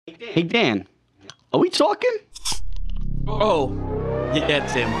Hey, Dan, are we talking? Oh, yeah,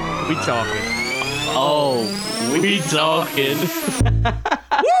 Tim. We talking. Oh, we talking.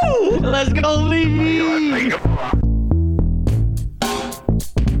 Woo! Let's go, Lee!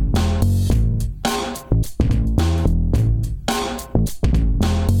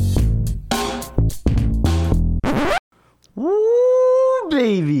 Woo,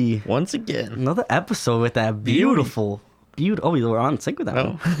 baby. Once again. Another episode with that beautiful. Oh, we were on sync with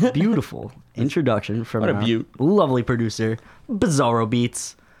that one. Beautiful introduction from What a our beaut. lovely producer, Bizarro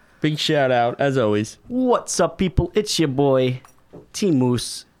Beats. Big shout out, as always. What's up, people? It's your boy, T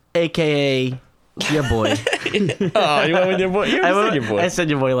Moose, a.k.a. your boy. Oh, you went with your boy? You already said your boy. I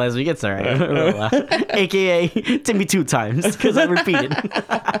said your boy last week. It's all right. a.k.a. Timmy 2 times, because I repeated.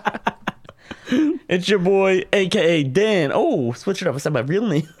 It's your boy, a.k.a. Dan. Oh, switch it up. I said my real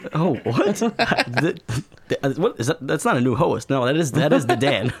name. Oh, what? What is that? That's not a new host. No, that is the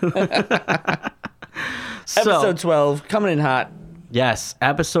Dan. Episode 12, coming in hot. Yes,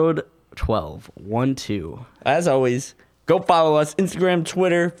 episode 12. 1-2. As always, go follow us. Instagram,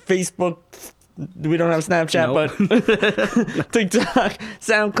 Twitter, Facebook. We don't have Snapchat, but TikTok,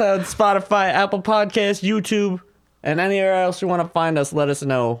 SoundCloud, Spotify, Apple Podcasts, YouTube, and anywhere else you want to find us, let us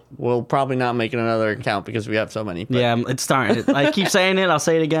know. We'll probably not make another account because we have so many. But. Yeah, it's starting. I keep saying it. I'll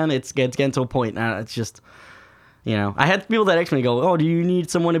say it again. It's getting to a point now. It's just, you know, I had people that ask me, go, "Oh, do you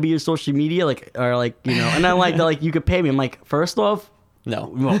need someone to be your social media, and I'm like, you could pay me." I'm like, first off, No.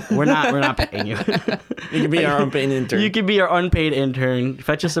 we're not paying you. You can be our unpaid intern. You could be our unpaid intern.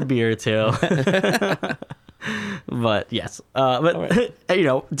 Fetch us a beer or two. But yes, right. You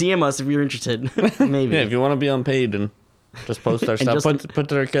know, DM us if you're interested. Maybe. Yeah, if you want to be unpaid and just post our stuff, put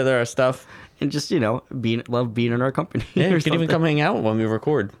together our stuff. And just, you know, love being in our company. Yeah, or you can even come hang out when we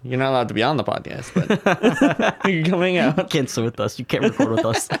record. You're not allowed to be on the podcast, but you can come hang out. You can't sit with us. You can't record with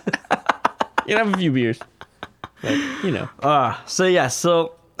us. You can have a few beers. But, you know.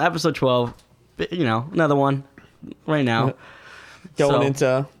 So episode 12, you know, another one right now. Going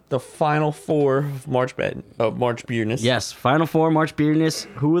into the final four of March Beerness. Yes, final four, March Beerness.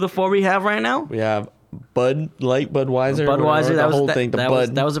 Who are the four we have right now? We have Bud Light, Budweiser. Budweiser,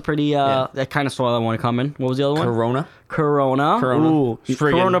 That was a pretty, that kind of saw that one coming. What was the other one? Corona. Ooh,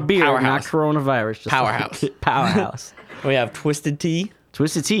 Corona beer, powerhouse. not coronavirus. Just Powerhouse. Powerhouse. We have Twisted Tea.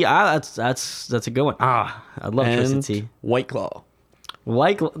 Twisted Tea, that's a good one. I love Twisted Tea. White Claw.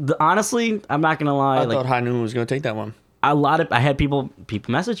 Honestly, I'm not gonna lie. I thought High Noon was going to take that one. I had people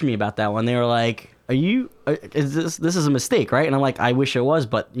message me about that one. They were like, this is a mistake, right? And I'm like, I wish it was,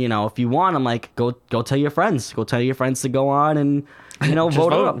 but you know, if you want, I'm like, go tell your friends. Go tell your friends to go on and, you know,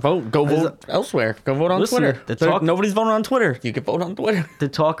 vote elsewhere. Go vote on Twitter. Nobody's voting on Twitter. You can vote on Twitter. The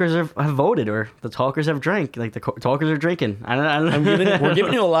talkers have voted, or the talkers have drank. Like the talkers are drinking. We're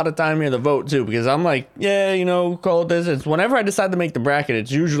giving you a lot of time here to vote too, because I'm like, yeah, you know, call it this. It's whenever I decide to make the bracket,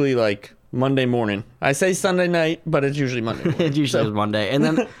 it's usually like Monday morning. I say Sunday night, but it's usually Monday morning. It usually is Monday, and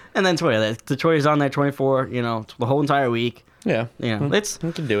then Twitter. The Twitter's on there 24. You know, the whole entire week. Yeah, you know, we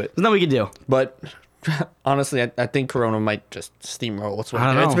can do it. There's nothing we can do. But honestly, I think Corona might just steamroll. It's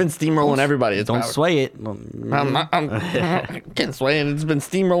been steamrolling everybody. Don't sway it. I can't sway it. It's been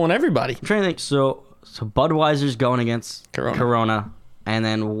steamrolling everybody. I'm trying to think. So Budweiser's going against Corona. And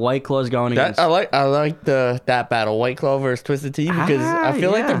then White Claw's going against. I like that battle, White Claw versus Twisted Tea, because I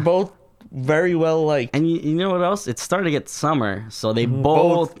feel like they're both very well liked. And you know what else? It's starting to get summer, so they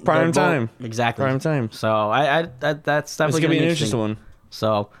both prime time. Exactly, prime time. So that's definitely gonna be an interesting one.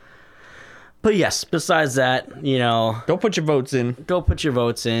 So, but yes, besides that, you know, go put your votes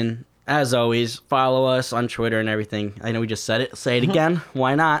in. As always, follow us on Twitter and everything. I know we just said it. Say it again.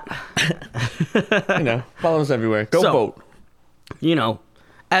 Why not? You know, follow us everywhere. Go vote. You know,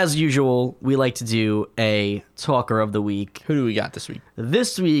 as usual, we like to do a talker of the week. Who do we got this week?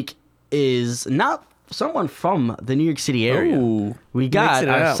 This week is not someone from the New York City area. Ooh, we got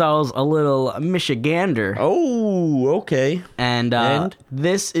ourselves a little Michigander. Oh, okay. And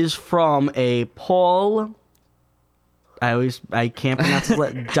this is from a Paul. I can't pronounce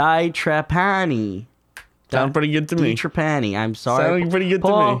it. Di Trapani. Sounds pretty good to me. Trapani. I'm sorry. Sounding pretty good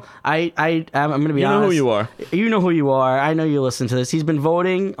Paul, to me. I'm going to be honest. You know who you are. You know who you are. I know you listen to this. He's been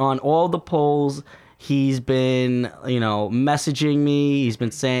voting on all the polls. He's been, you know, messaging me. He's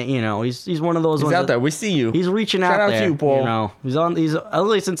been saying, you know, he's one of those ones. He's out there. We see you. He's reaching out there. Shout out to you, Paul. You know, he's at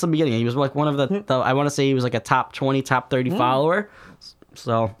least since the beginning. He was like one of the I want to say he was like a top 20, top 30 follower.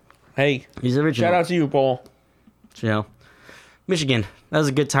 So, hey, he's original. Shout out to you, Paul. You know, Michigan. That was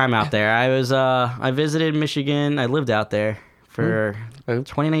a good time out there. I visited Michigan. I lived out there for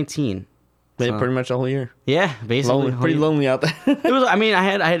 2019. Pretty much the whole year. Yeah, basically. Lonely, pretty lonely out there. It was. I mean, I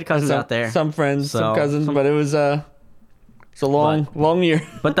had cousins out there. Some friends, some cousins, but it was it's a long year.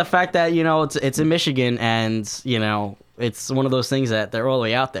 But the fact that it's in Michigan, and it's one of those things that they're all the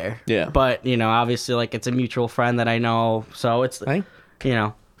way out there. Yeah. But obviously, like, it's a mutual friend that I know, so it's Hey.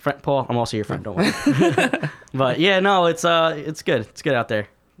 friend Paul. I'm also your friend. Don't worry. But yeah, no, it's good. It's good out there.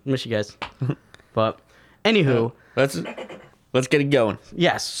 Miss you guys. But anywho, let's get it going.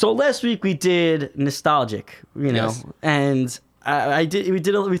 yes. So last week we did nostalgic, Yes. and we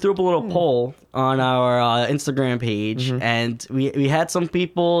threw up a little poll on our Instagram page, and we had some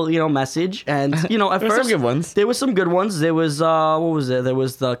people message, and at There were first some good ones. there was some good ones. There was what was it? There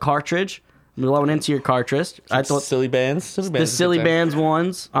was the cartridge. We went into your cartridge. I thought Silly bands. the silly bands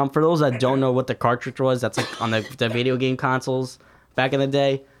ones. For those that don't know what the cartridge was, that's like on the video game consoles back in the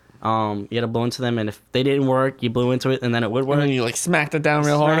day. You had to blow into them, and if they didn't work, you blew into it, and then it would work. And then you like smacked it down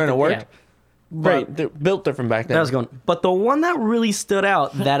real hard and it worked. Right, they're built different back then. That was going. But the one that really stood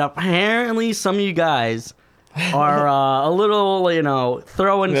out, that apparently some of you guys are a little,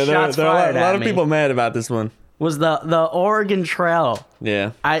 throwing shots there are fired a lot at of me, people mad about this one. was the Oregon Trail.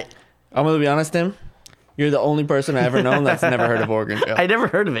 Yeah, I'm gonna be honest, Tim. You're the only person I ever known that's never heard of Oregon Trail. I never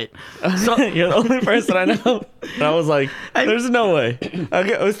heard of it. So You're the only person I know. And I was like, there's no way.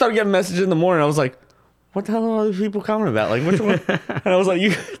 I started getting messages in the morning. I was like, what the hell are all these people commenting about? Like, which one? And I was like,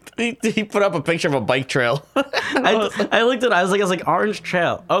 he put up a picture of a bike trail. I looked at it. I was like Orange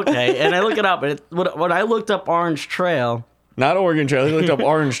Trail. Okay, and I look it up, and when I looked up Orange Trail. Not Oregon Trail. He looked up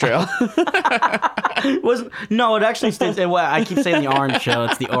Orange Trail. It actually states. I keep saying the Orange Trail.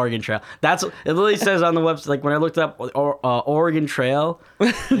 It's the Oregon Trail. It literally says on the website. Like when I looked up Oregon Trail,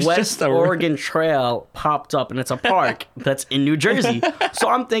 West Oregon Trail popped up, and it's a park that's in New Jersey. So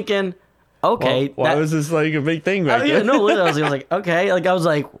I'm thinking, okay, Why was this like a big thing back yeah, then? no, literally, I was like, okay, like I was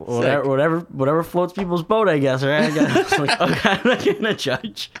like, whatever floats people's boat, I guess, right? I guess. Like, okay, I'm not gonna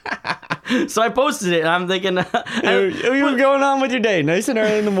judge. So I posted it, and I'm thinking, You were going on with your day, nice and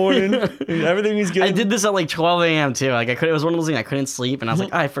early in the morning. Everything was good. I did this at like 12 a.m. too. Like it was one of those things I couldn't sleep, and I was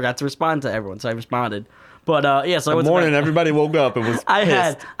like, I forgot to respond to everyone, so I responded. But yeah, so I In went the morning, to bed. everybody woke up and was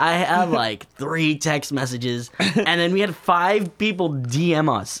pissed. I had like 3 text messages, and then we had 5 people DM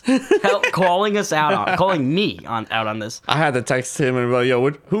us, calling me out on this. I had to text him and be like, yo,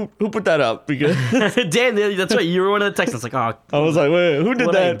 who put that up? Because Dan, that's right. You were one of the texts. It's like, oh, I was like, wait, who did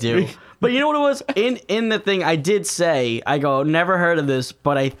what that? I do. But you know what it was? In the thing, I did say, I go, never heard of this,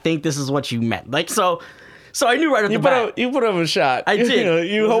 but I think this is what you meant. Like, so I knew right off the bat. You put up a shot. I did.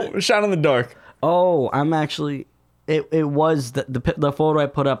 You shot in the dark. Oh, I'm actually. It was the photo I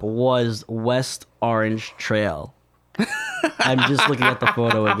put up was West Orange Trail. I'm just looking at the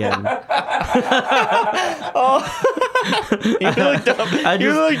photo again.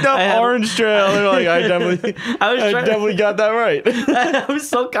 You looked up Orange Trail. And you're like, I definitely got that right. I was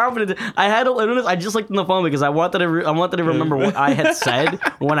so confident. I just looked on the phone because I wanted to remember what I had said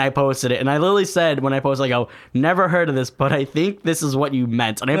when I posted it, and I literally said when I posted, I go, never heard of this, but I think this is what you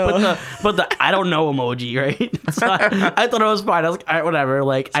meant, and I put the I don't know emoji, right? So I thought it was fine. I was like, all right, whatever.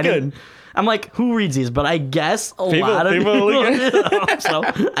 Like I'm like, who reads these? But I guess a lot of people. So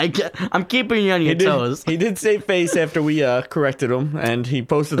I'm keeping you on your toes. He did save face after we corrected him, and he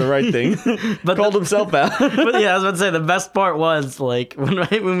posted the right thing. But called himself out. But yeah, I was about to say the best part was like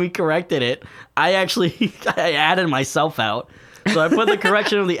when we corrected it, I added myself out. So I put the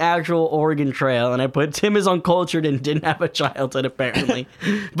correction of the actual Oregon Trail, and I put Tim is uncultured and didn't have a childhood apparently.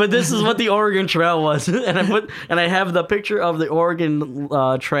 But this is what the Oregon Trail was, and I have the picture of the Oregon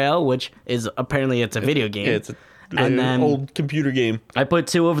Trail, which is apparently it's a video game. Yeah, it's an old computer game. I put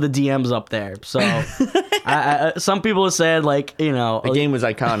 2 of the DMs up there. So some people said like the game was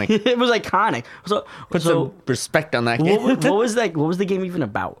iconic. It was iconic. So put some respect on that game. What was that? What was the game even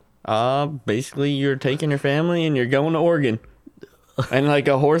about? Basically you're taking your family and you're going to Oregon. And like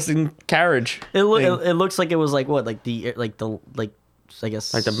a horse and carriage. It looks like it was like what, like the I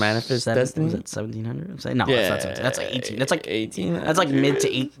guess like the Manifest Destiny. Was it 1700? No, yeah, that's like 18. That's like 18. That's like mid to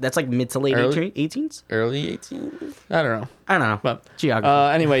 8. That's like mid to late 18s. Early 18s. I don't know. But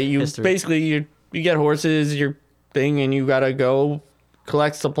geography. Anyway, you history. basically you get horses, your thing, and you gotta go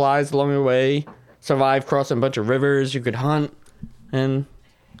collect supplies along your way, survive crossing a bunch of rivers. You could hunt and.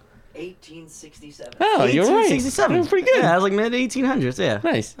 1867. Oh, you're right. 1867. You're pretty good. Yeah, I was like mid 1800s. Yeah.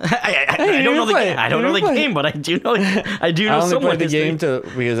 Nice. I don't know the game. I don't know the game, but I do know. I do know I only somewhat played the history. game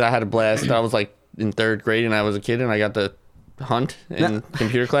because I had a blast. I was like in 3rd grade and I was a kid and I got to hunt in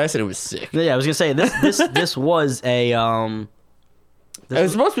computer class and it was sick. Yeah, I was gonna say this was a It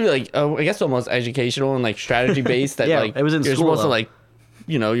was supposed to be like I guess almost educational and like strategy based. That Yeah, like it was in you're school, supposed to though. like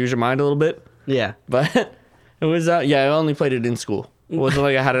use your mind a little bit. Yeah. But it was yeah, I only played it in school. It wasn't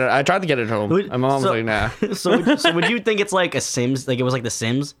like I tried to get it home. My mom was like, nah. So would you think it's like a Sims? Like it was like The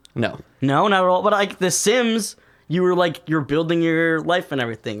Sims? No. No, not at all. But like The Sims, you're building your life and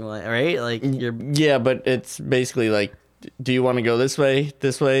everything, right? Like you're. Yeah, but it's basically like, do you want to go this way?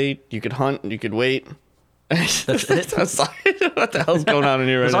 This way? You could hunt. You could wait. That's it. What the hell's going on in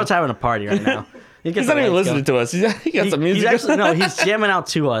here right now? Someone's having a party right now. He's not even listening to us. He got some music. He's jamming out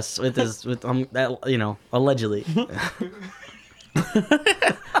to us with that, allegedly.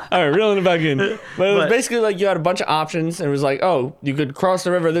 All right, reeling it back in. But it was basically like you had a bunch of options, and it was like, oh, you could cross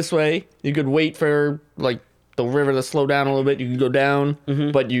the river this way. You could wait for like the river to slow down a little bit. You could go down,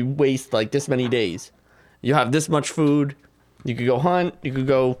 but you waste like this many days. You have this much food. You could go hunt. You could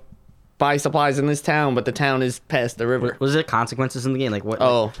go buy supplies in this town, but the town is past the river. Was there consequences in the game? Like what?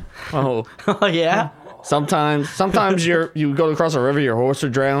 Oh, Yeah. Sometimes you go across a river, your horse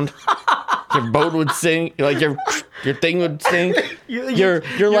would drown. Your boat would sink. Like your thing would sink. Your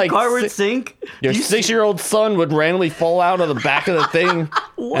like car would sink. Your 6-year-old son would randomly fall out of the back of the thing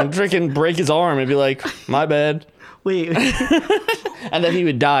and freaking break his arm and be like, "My bad." Wait. And then he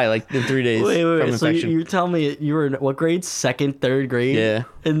would die like in 3 days Wait. from So infection. you're telling me you were in what grade? Second, third grade? Yeah.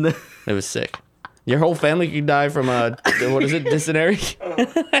 It was sick. Your whole family could die from what is it, dysentery?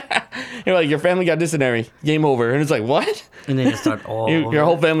 You're like, your family got dysentery. Game over. And it's like, what? And then you start all Your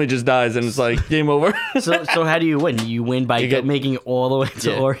whole family just dies, and it's like, game over. So how do you win? You win by making it all the way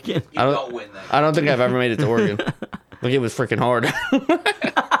to Oregon. You don't win that. I don't think I've ever made it to Oregon. Like, it was freaking hard.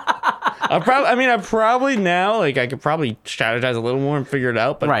 I probably now, like, I could probably strategize a little more and figure it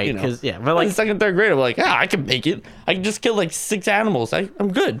out. But, Right, you know, 'cause, yeah, but, but like- in second, third grade, I'm like, I can make it. I can just kill like 6 animals.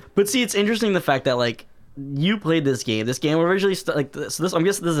 I'm good. But see, it's interesting the fact that like you played this game. This game originally I'm guessing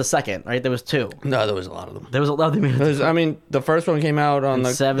this is the second, right? There was 2. No, there was a lot of them. There was a lot. They made it The first one came out on In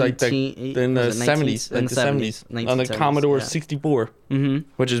the 17 in the was it 19 70s, in like the the 70s, on the 1970s, Commodore yeah. 64,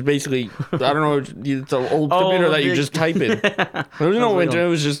 which is basically I don't know, it's an old computer that you just type in. There was no like window; it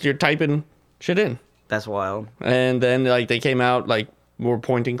was just you're typing shit in, That's wild. and then like they came out like more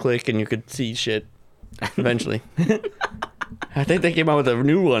point and click, and you could see shit. Eventually, I think they came out with a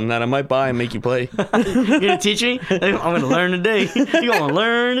new one that I might buy and make you play. You're gonna teach me? I'm gonna learn today. You're gonna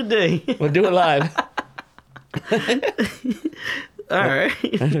learn today. We'll do it live. All right,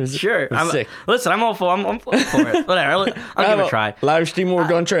 sure. was sick. Listen, I'm all for. I'm for it. Whatever. I'll give it a try. Live stream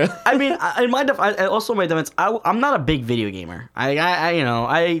Oregon Trail. I mean, in my defense, I'm not a big video gamer.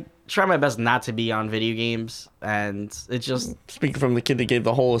 I try my best not to be on video games, and it's just Speaking from the kid that gave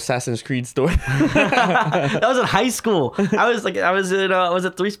the whole Assassin's Creed story. that was in high school. I was at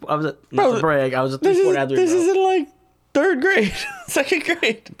 3 not to brag. I was a 3-sport athlete. This bro. is in like 3rd grade, 2nd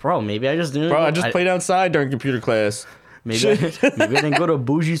grade. Bro, maybe I just didn't. Bro, I just played outside during computer class. Maybe I didn't go to a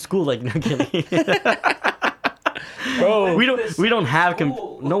bougie school. Like, no kidding. Bro, we don't have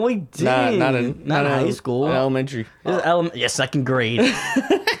no, we didn't. not in high school. elementary. This is 2nd grade.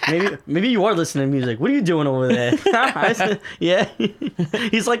 maybe you are listening to music. What are you doing over there? Yeah,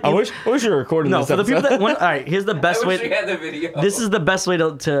 he's like. I wish you were recording No, this for the people episode. that want. All right, here's the best I wish we way. had the video. This is the best way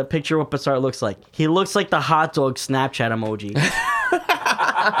to picture what Bassart looks like. He looks like the hot dog Snapchat emoji.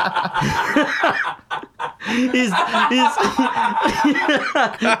 he's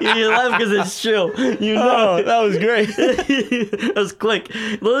you laugh because it's true. You know. Oh, that was great. That was quick.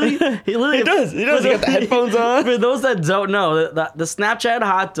 Literally, He does. He got the headphones on. For those that don't know, the Snapchat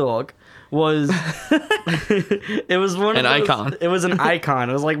hot dog was it was one An of those, icon. It was an icon.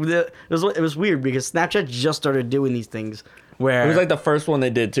 It was like it was weird because Snapchat just started doing these things where It was like the first one they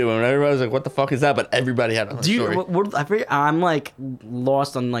did too, and everybody was like, "What the fuck is that?" But everybody had a do you story. I forget, I'm like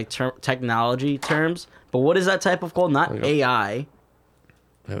lost on like technology terms, but what is that type of called? Not you go. AI.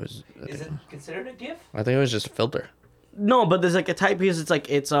 It was. Is it considered a GIF? I think it was just a filter. No, but there's like a type because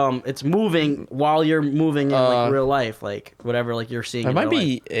it's moving while you're moving in like real life, like whatever like you're seeing. It in might real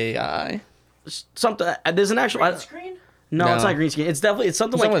be AI. life. Something. There's an actual. Green screen? No, it's No. not green screen. It's definitely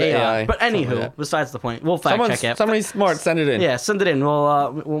something Something like with AI. AI, But something anywho, like that. besides the point, we'll fact check it. Somebody smart, send it in. Yeah, send it in.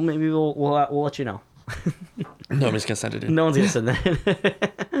 We'll let you know. No, I'm just gonna send it in. No one's gonna send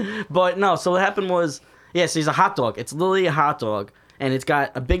that. But no, so what happened was, so he's a hot dog. It's literally a hot dog, and it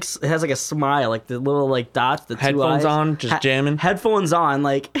has like a smile, like the little like dots, the Headphones two eyes. on, just jamming. Headphones on,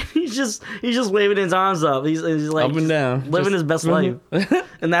 like he's just waving his arms up. He's like Up and down. living Just- his best life.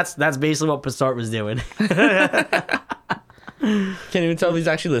 And that's basically what Passart was doing. Can't even tell if he's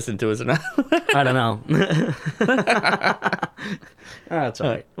actually listening to us or not. I don't know. That's all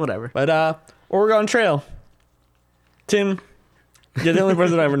right. Whatever. But Oregon Trail. Tim, You're the only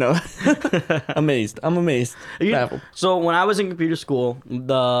person I ever know. Amazed. I'm amazed. Baffled. So when I was in computer school,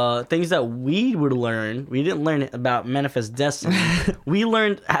 the things that we would learn, we didn't learn about Manifest Destiny. We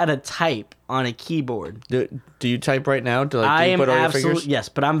learned how to type on a keyboard. Do you type right now? Do I you am put all your absolutely fingers? yes,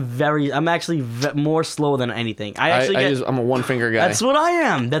 but I'm actually more slow than anything. I'm a one finger guy. That's what I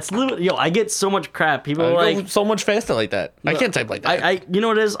am. That's literally I get so much crap. People are I like go so much faster like that. I can't type like that. I you know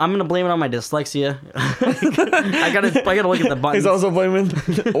what it is? I'm gonna blame it on my dyslexia. I gotta look at the buttons. He's also blaming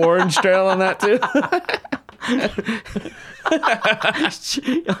Orange Trail on that too.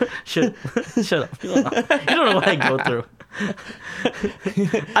 Shut up. You don't know what I go through.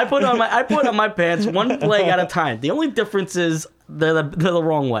 I put on my pants one leg at a time. The only difference is they're the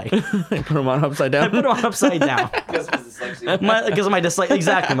wrong way. Put them on upside down. I put them on upside down. Because of his dyslexia. Because of my dyslexia.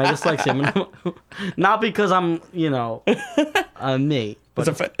 Exactly, my dyslexia. Not because I'm, me.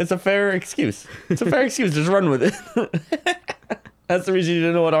 It's a fair excuse. It's a fair excuse. Just run with it. That's the reason you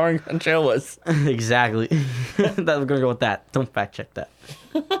didn't know what Orange Trail was. Exactly. We're gonna go with that. Don't fact check that.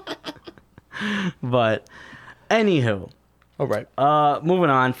 But, anywho. All right. Moving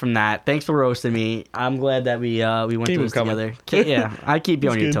on from that. Thanks for roasting me. I'm glad that we went Keep through this them coming. together. Yeah, I keep you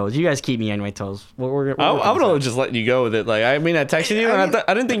on your good. toes. You guys keep me on my toes. I would have just let you go with it. Like, I mean, I texted you, and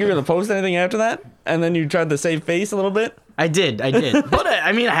I didn't think you were gonna post anything after that. And then you tried to save face a little bit. I did. But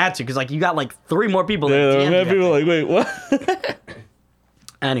I had to because you got 3 more people. That Yeah, DM'd you man, that people day. like, wait, what?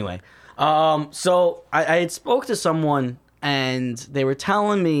 Anyway, so I had spoke to someone and they were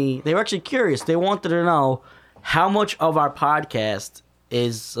telling me they were actually curious. They wanted to know how much of our podcast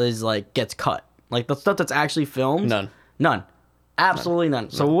is gets cut, like the stuff that's actually filmed. None. Absolutely none.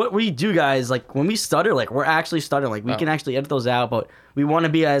 So what we do, guys, when we stutter, we're actually stuttering. We can actually edit those out, but we want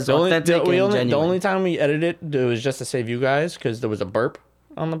to be as authentic and genuine. The only time we edited it was just to save you guys because there was a burp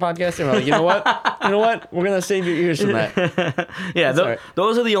on the podcast. And we're like, you know what? We're gonna save your ears from that. Yeah, all right.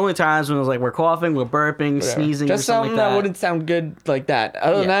 those are the only times when it's we're coughing, we're burping, Whatever. sneezing, Just or something something like that. that wouldn't sound good like that.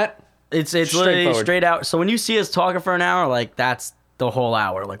 Other than that, It's literally straightforward. straight out. So when you see us talking for an hour, that's the whole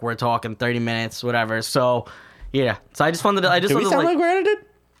hour. We're talking 30 minutes, whatever. So yeah. So I just wanted to. do we sound like we're edited?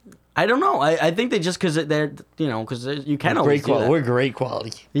 I don't know. I think they just because they're because you can always Great do that. quality. We're great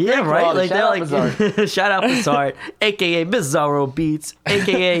quality. Yeah, Great right. quality. They're Shout out shout out Bizarre, aka Bizarro Beats,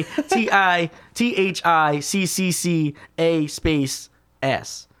 aka TITHICCCA space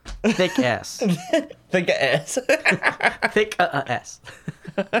S, thick S, Think of ass. thick S.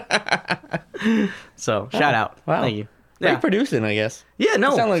 So shout out. Wow. Thank you. Great Yeah. producing, I guess. Yeah,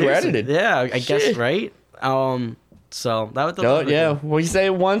 no. Sound like we're seriously. edited. Yeah, I guess Shit. right. So that was the Oh yeah, we say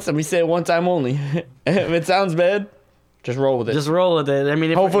it once and we say it one time only. If it sounds bad, just roll with it. Just roll with it. I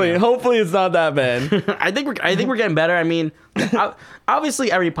mean, if hopefully it's not that bad. I think we're getting better. I mean,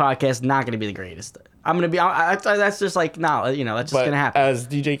 obviously every podcast is not going to be the greatest. I'm gonna be. That's just no, that's just But gonna happen. as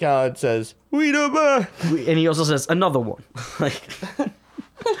DJ Khaled says, we the best. And he also says another one.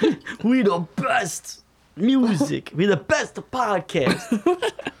 We the best music. We the best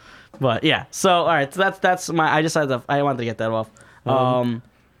podcast. But yeah, so all right, so that's my. I wanted to get that off. You've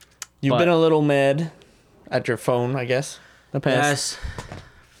But- been a little mad at your phone, I guess. The past. Yes. I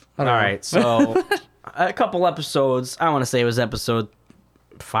All don't know. right, so a couple episodes. I want to say it was episode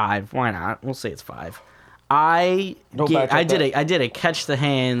 5. Why not? We'll say it's 5. I did a catch the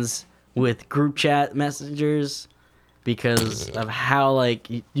hands with group chat messengers because of how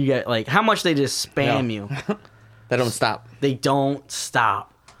you get how much they just spam you. They don't stop. They don't stop.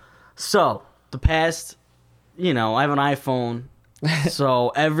 So the past, I have an iPhone. So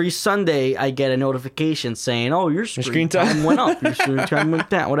every Sunday I get a notification saying, "Oh, your screen time went up. Your screen time went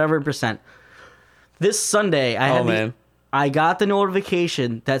down. Whatever percent." This Sunday I got the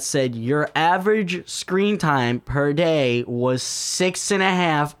notification that said your average screen time per day was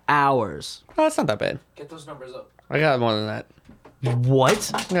 6.5 hours. Oh, it's not that bad. Get those numbers up. I got more than that.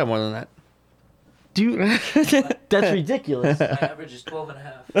 What? I got more than that. Dude, that's ridiculous. My average is 12 and a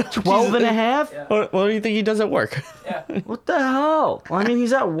half. 12 and a half? Yeah. What do you think he does at work? Yeah. What the hell? Well, I mean,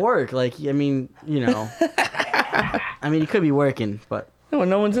 he's at work. I mean, he could be working, but No,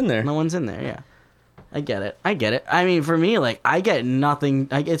 no one's in there. no one's in there. Yeah. I get it. I mean, for me, I get nothing.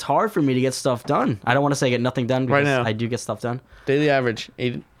 It's hard for me to get stuff done. I don't want to say I get nothing done because Right now. I do get stuff done. Daily average,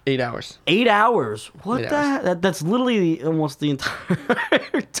 8 hours. 8 hours. What 8 the? hours. That's literally almost the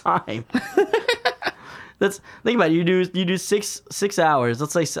entire time. Think about it. You do 6 hours.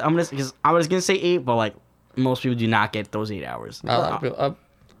 Let's say because I was gonna say 8, but most people do not get those 8 hours.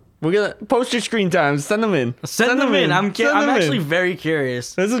 We're gonna post your screen times. Send them in. Send them in. I'm Send them actually in. very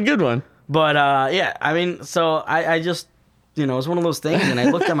curious. This is a good one. But yeah, I mean, so I just it's one of those things, and I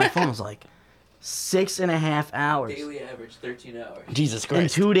looked at my phone. I was like, 6.5 hours. Daily average 13 hours. Jesus In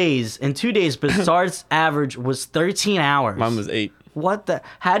Christ. 2 days. In 2 days, Bazaar's average was 13 hours. Mine was 8. What the?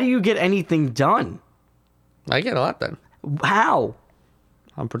 How do you get anything done? I get a lot done. How?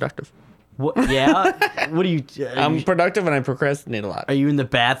 I'm productive. What? Yeah. What are you? I'm productive and I procrastinate a lot. Are you in the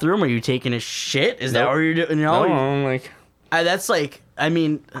bathroom? Are you taking a shit? Is that Nope. what you're doing? No, No. I'm like, That's like. I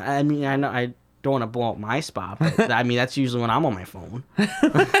mean. I know. I don't want to blow up my spot, but I mean that's usually when I'm on my phone.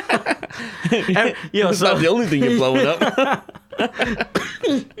 And, you know, it's so not the only thing you're blowing up.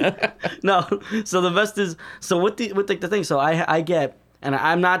 no. So the best is with the thing. So I get. And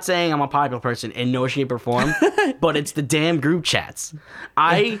I'm not saying I'm a popular person in no shape or form, but it's the damn group chats.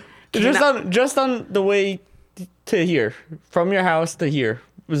 Just on the way to here, from your house to here,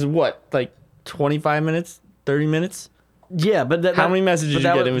 was what, like 25 minutes, 30 minutes? Yeah, but How many messages but did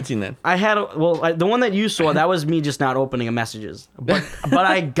you that get in was- between then? I had the one that you saw. That was me just not opening a messages, but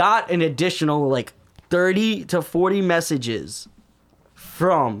I got an additional like 30 to 40 messages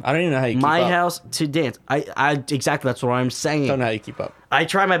from I don't even know how you keep my up. house to dance. I exactly that's what I'm saying. Don't know how you keep up. I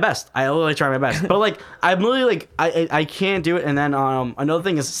try my best. I literally try my best. But like I'm literally like I can't do it. And then another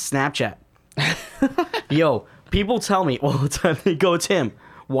thing is Snapchat. Yo, people tell me all the time. They go, Tim,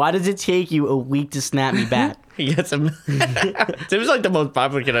 why does it take you a week to snap me back? He gets him. Tim's like the most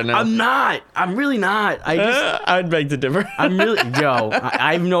popular kid I know. I'm not. I'm really not. I'd beg to differ. I'm really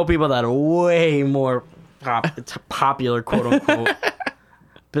I know people that are way more popular, quote unquote.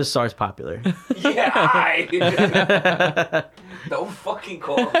 Bizarre's popular. Yeah. Don't fucking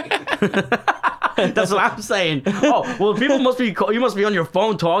call me. That's what I'm saying. Oh, well, people must be. You must be on your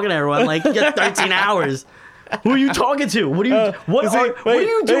phone talking to everyone. Like you get 13 hours. Who are you talking to? What are you? What are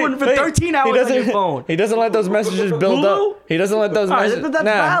you doing for 13 hours on your phone? He doesn't let those messages build Hulu? up. He doesn't let those Alright, messages. that's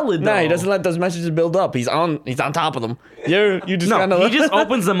valid, Nah, he though. doesn't let those messages build up. He's on top of them. You just No, kind of. he just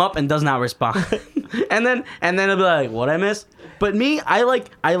opens them up and does not respond. and then he'll be like, "What I miss?" But me, I like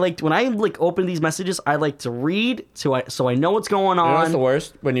when I like open these messages, I like to read so I know what's going You know what's on. the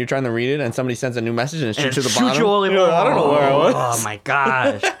worst? When you're trying to read it and somebody sends a new message and it shoots you to the bottom. you all the way. You're like, I don't know where I was. Oh my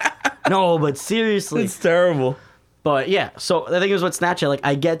gosh. No, but seriously. It's terrible. But yeah, so the thing is with Snapchat, like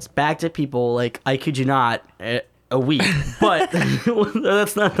I get back to people, like I kid you not, a week. But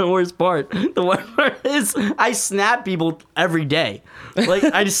that's not the worst part. The worst part is I snap people every day. Like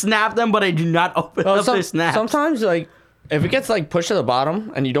I just snap them, but I do not open up their snaps. Sometimes, like, if it gets like pushed to the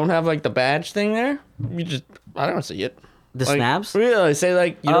bottom and you don't have like the badge thing there, I don't see it. The Like, snaps? Really? Say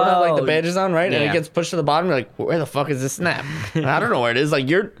like you don't have like the Oh, badges on, right? And yeah. it gets pushed to the bottom. You're like, where the fuck is this snap? And I don't know where it is. Like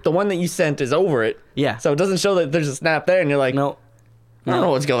you're the one that you sent is over it. Yeah. So it doesn't show that there's a snap there, and you're like, No. I don't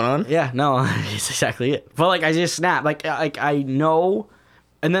know what's going on. Yeah, no, it's exactly it. But like I just snap, like I know,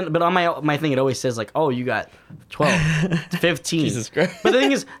 and then but on my thing it always says like, oh, you got 12, 15. Jesus Christ. But the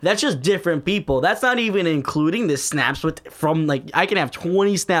thing is, that's just different people. That's not even including the snaps from like I can have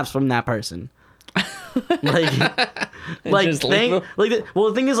 20 snaps from that person. like just thing, leave them? like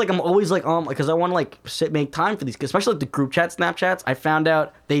the thing is like I'm always like because I want to like make time for these, especially like the group chat Snapchats. I found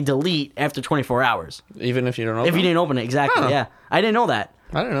out they delete after 24 hours Even if you don't know. if you didn't open it. Exactly. Huh. Yeah, I didn't know that.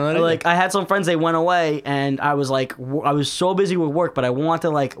 I don't know that. Like I had some friends, they went away, and I was like, I was so busy with work, but I want to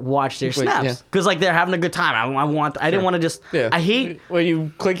like watch their snaps yeah. because like they're having a good time. I didn't want to just. Yeah. I hate. when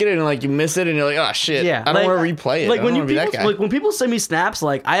you click it and like you miss it and you're like, oh shit. Yeah, I don't want to replay it. Like I when don't you want to be people, that guy. like when people send me snaps,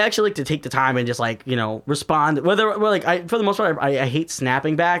 like I actually like to take the time and just like respond. Whether like for the most part, I hate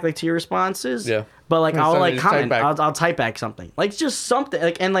snapping back like to your responses. Yeah. But like I'll So like you just type comment. back. I'll type back something like just something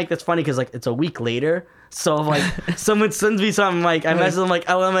like and like that's funny because like it's a week later. So if, like someone sends me something like I message them like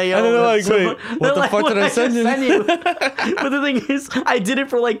LMAO. And they're like, someone- wait, what the fuck did I send you? But the thing is, I did it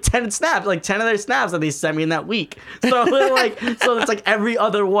for like 10 snaps, like 10 of their snaps that they sent me in that week. So they're like, so it's like every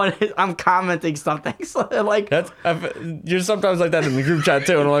other one I'm commenting something. So they're like, You're sometimes like that in the group chat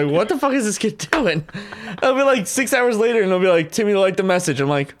too, and I'm like, what the fuck is this kid doing? It'll be like 6 hours later, and they'll be like, Timmy liked the message. I'm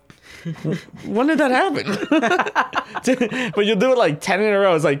like, when did that happen? But you'll do it like 10 in a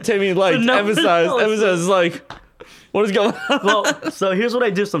row. It's like Timmy liked, No, emphasized, no, emphasized. Like, what is going on? well, so here's what I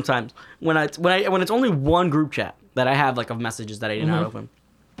do sometimes when it's only one group chat that I have like of messages that I did not open.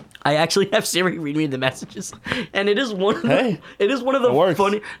 I actually have Siri read me the messages, and it is one of the, Hey, it is one of the it works.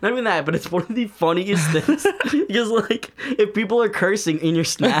 funny. Not even that, but it's one of the funniest things because like if people are cursing in your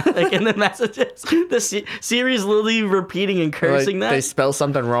snap, like in the messages, Siri is literally repeating and Like, cursing that they spell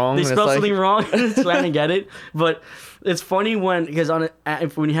something wrong. they and spell it's something like, wrong and it's trying to get it. But it's funny because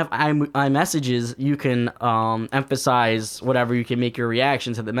when you have iMessages, you can emphasize whatever. You can make your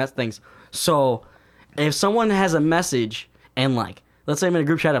reaction to the things. So if someone has a message and like, let's say I'm in a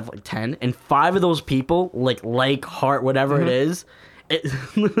group chat of like 10 and 5 of those people like heart, whatever it is,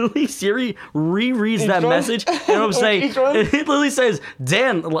 literally Siri rereads that one? message and it'll say, Each one? it literally says,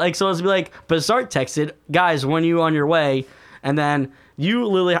 Dan, like, so it's be like, Bassart texted, guys, when you on your way? And then you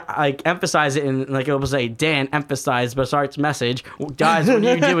literally like emphasize it and like it will say, Dan, emphasize Bassart's message. Guys, what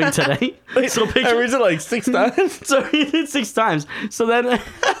are you doing today? So I read it like 6 times. So he did 6 times. So then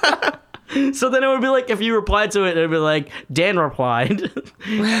so then it would be like if you replied to it, it would be like Dan replied,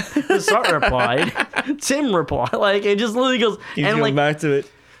 Bassart replied, Tim replied. Like it just literally goes Keeps and going like back to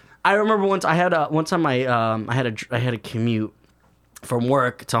it. I remember once I had one time I had a commute from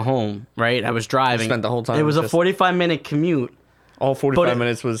work to home, right? I was driving. Spent the whole time It was a just- 45-minute commute. All 45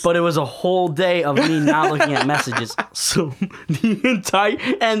 minutes was. But it was a whole day of me not looking at messages. So the entire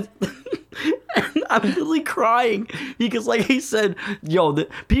and I'm really crying because, like he said, yo,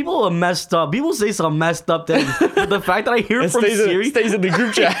 people are messed up. People say some messed up things. But the fact that I hear it from Siri, stays in the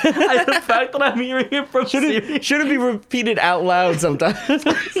group chat. the fact that I'm hearing it from Siri, Should it be repeated out loud sometimes?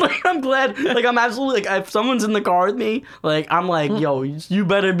 like I'm glad. Like I'm absolutely like if someone's in the car with me, like I'm like, yo, you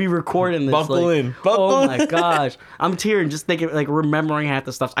better be recording this. Buckle like, in. Buckle oh in. my gosh, I'm tearing just thinking, like remembering half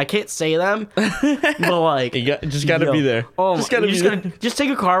the stuff. I can't say them, but like You just got to be there. Oh, just got to be there. just take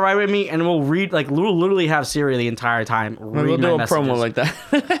a car ride with me, and we'll read. Like we'll literally have Siri the entire time. We'll Read do my a promo messages. like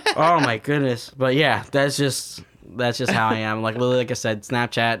that. Oh my goodness! But yeah, that's just how I am. Like literally, like I said,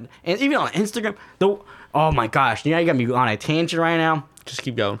 Snapchat and even on Instagram. Oh my gosh! You got me on a tangent right now. Just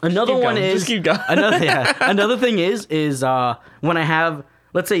keep going. Another Keep one going. is Just keep going. another thing is when I have,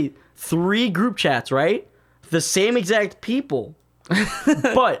 let's say, 3 group chats, right? The same exact people,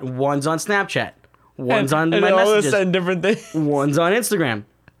 but one's on Snapchat, one's on and my they all messages, send different things. one's on Instagram,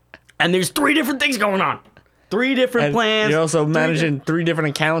 and there's 3 different things going on, 3 different And plans. you're also 3 managing 3 different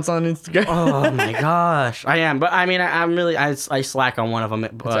accounts on Instagram. Oh my gosh, I am. But I mean, I'm really I slack on one of them.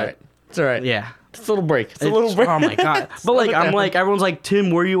 But It's all right. It's all right. yeah. It's a little break. It's a little break. Oh my god! But like, I'm like, everyone's like, Tim,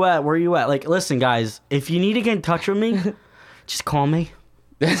 where you at? Where you at? Like, listen, guys, if you need to get in touch with me, just call me.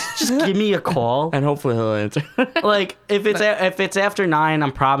 Just give me a call. And hopefully he'll answer. Like, if it's after 9,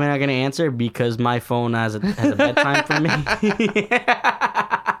 I'm probably not gonna answer because my phone has a bedtime for me.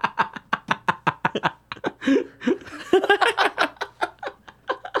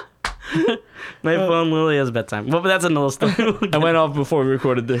 My phone literally has bedtime. Well, but that's another story. I went off before we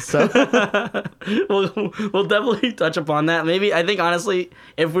recorded this, so we'll definitely touch upon that. Maybe I think honestly,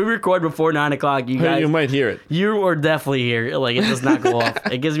 if we record before 9 o'clock, you guys, you might hear it. you are definitely here. Like it does not go off.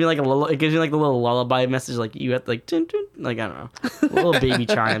 It gives me like a little. It gives me like the little lullaby message. Like you have to like, tin, tin, like I don't know, little baby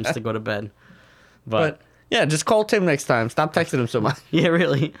chimes to go to bed. But yeah, just call Tim next time. Stop texting him so much. Yeah,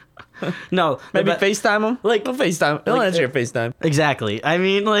 really. No, Maybe but- FaceTime him. Like- He'll FaceTime. He'll like, answer your FaceTime. exactly. I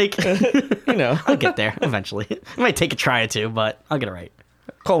mean, like, You know, I'll get there eventually. It might take a try or two, but I'll get it right.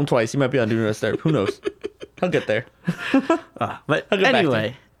 call him twice. He might be on Do Not Disturb. Who knows? He'll get there. But I'll get back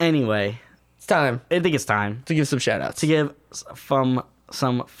to anyway, It's time I think it's time to give some shout outs. to give some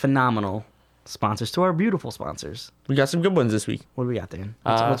phenomenal sponsors to our beautiful sponsors. We got some good ones this week. What do we got, Dan?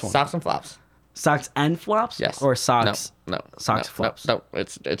 What's one? Socks and flops. Socks and flops? Yes. Or socks? No. Socks, no, flops. No,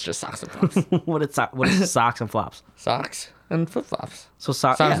 it's just socks and flops. What is socks and flops? Socks and flip flops. So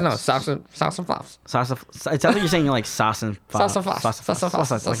Socks, yeah, no, socks and flops. Socks and, it sounds like you're saying like sauce and flops. Socks and flops. Sauce and Socks and flops.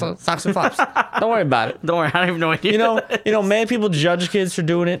 flops. Socks and- Socks and flops. Don't worry about it. Don't worry, I don't even know what You know, mad people judge kids for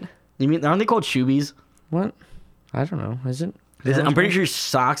doing it. You mean aren't they called shoebies? What? I don't know. Is it? I'm pretty sure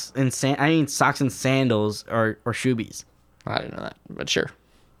socks and socks and sandals are shoebies. I didn't know that, but sure.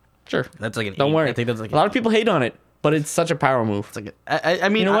 That's like an Don't eight. worry. I think that's like a lot of people hate on it, but it's such a power move. it's like I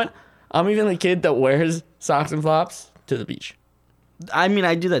mean You know what? I'm even the kid that wears socks and flops to the beach. I mean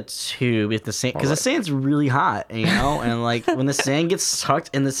I do that too with the sand because the sand's really hot, you know, and like when the sand gets sucked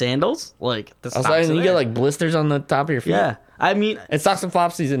in the sandals, like the I was socks like, are you there. get like blisters on the top of your feet. yeah. I mean It's socks and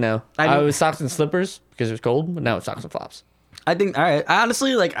flops season now. I I mean- was socks and slippers because it was cold, but now it's socks and flops. I think all right.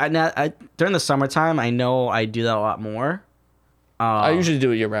 Honestly, like I during the summertime, I know I do that a lot more. I usually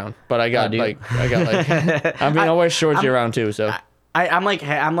do it year round, but I got do you? I mean, I wear shorts year round too, so. I'm like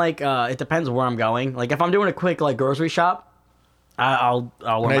it depends where I'm going. Like if I'm doing a quick like grocery shop, I'll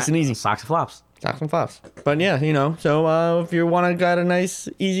wear Nice and easy. socks and flops. Socks and flops. But yeah, you know, so if you want to got a nice,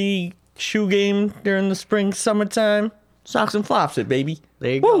 easy shoe game during the spring, summertime, socks and flops it, baby.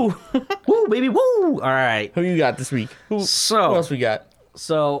 There you go. Woo! Woo, baby, woo! All right. Who you got this week? Who So else we got?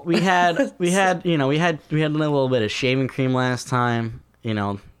 So we had we had a little bit of shaving cream last time. You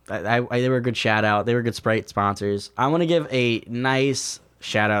know, they were a good shout out. They were good Sprite sponsors. I want to give a nice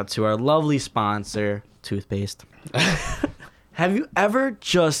shout out to our lovely sponsor, toothpaste. Have you ever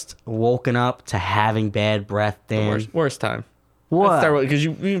just woken up to having bad breath, Dan? Worst time. What? Because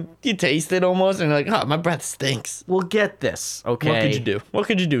you taste it almost, and you're like, oh, my breath stinks. Well, get this, okay? What could you do? What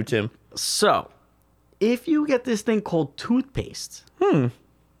could you do, Tim? So, if you get this thing called toothpaste, What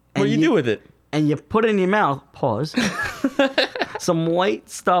do you do with it? and you put it in your mouth, pause, some white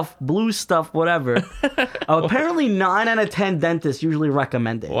stuff, blue stuff, whatever. Apparently, 9 out of 10 dentists usually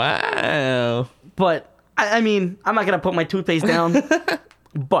recommend it. Wow. But, I mean, I'm not going to put my toothpaste down.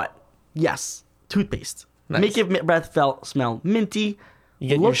 But, yes, toothpaste. Nice. Make your breath smell minty. You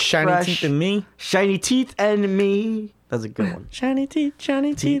get your look shiny fresh. teeth in me. Shiny teeth and me. That's a good one. Shiny teeth,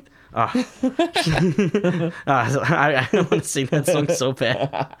 shiny teeth. I want to sing that song so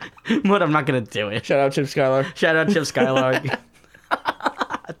bad, but I'm not gonna do it. Shout out Chip Skylar. Shout out Chip Skylark,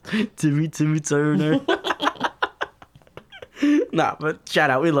 Timmy Turner. Nah, but shout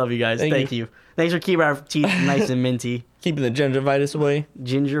out. We love you guys. Thank you. Thanks for keeping our teeth nice and minty. Keeping the gingivitis away.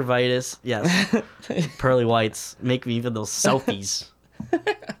 Gingivitis, yes. Pearly whites make me even those selfies.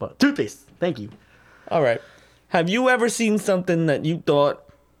 But toothpaste. Thank you. All right. Have you ever seen something that you thought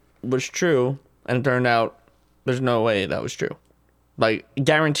was true and it turned out there's no way that was true? Like,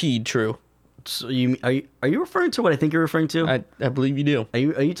 guaranteed true. So are you referring to what I think you're referring to? I believe you do. Are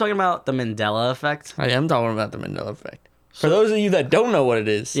you talking about the Mandela effect? I am talking about the Mandela effect. For those of you that don't know what it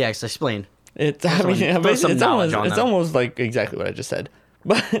is, Yeah, explain. it's Throw some knowledge on it's them. almost like exactly what I just said.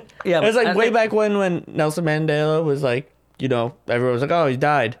 But Yeah, it was but like I way think- back when Nelson Mandela was like, everyone was like, oh, he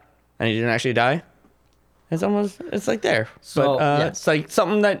died, and he didn't actually die. It's like there. So, but yeah. it's like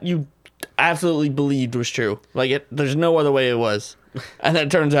something that you absolutely believed was true. Like there's no other way it was, and then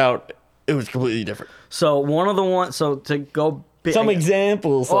it turns out it was completely different. So one of the ones. So to go. Some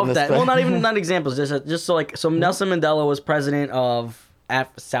examples on of this. that. Well, not examples. Just so like Nelson Mandela was president of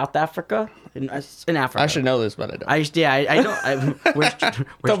South Africa in Africa. I should know this, but I don't. I don't. Where's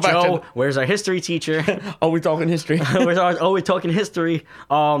Don't fact Joe? check. Where's our history teacher? Oh, we're talking history. We're talking history.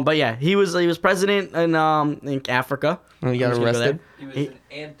 But yeah, he was president in Africa. And he got I'm just gonna go arrested. He was He- an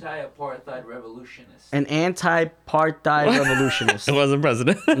anti-apartheid revolutionist. An anti-apartheid revolutionist. It wasn't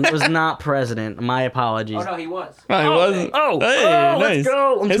president. It was not president. My apologies. Oh no, he was. No, he wasn't. Hey, let's nice.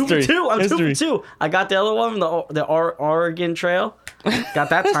 go. I'm History. 2 for 2. I'm History. 2 for 2. I got the other one, the Oregon Trail. Got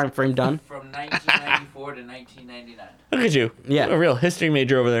that time frame done. From 1994 to 1999. Look at you. Yeah. A real history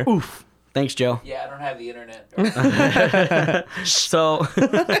major over there. Oof. Thanks, Joe. Yeah, I don't have the internet. So,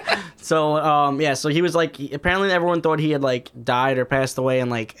 so he was like, apparently everyone thought he had like died or passed away in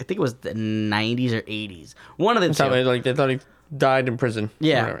like, I think it was the 90s or 80s. One of the two. Like they thought he died in prison.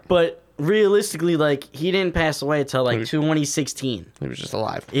 Yeah, Whatever. but realistically, like he didn't pass away until like was- 2016. He was just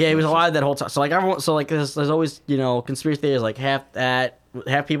alive. Yeah, he was alive that whole time. So like everyone, there's always conspiracy theories like half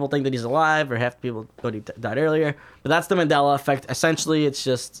people think that he's alive or half people thought he died earlier. But that's the Mandela effect. Essentially, it's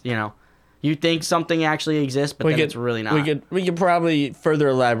just you think something actually exists, but then it's really not. We could probably further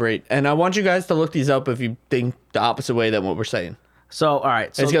elaborate, and I want you guys to look these up if you think the opposite way than what we're saying. So all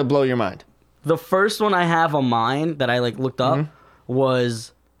right, so It's gonna blow your mind. the first one I have on mine that I like looked up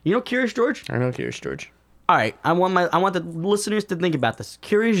was Curious George. I know, Curious George. All right, I want the listeners to think about this.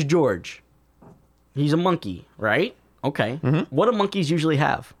 Curious George, he's a monkey, right? Okay. What do monkeys usually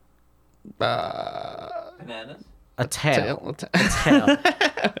have? Bananas. A tail. Tail.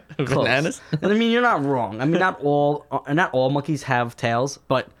 Close. Bananas. And I mean, you're not wrong. I mean, not all monkeys have tails,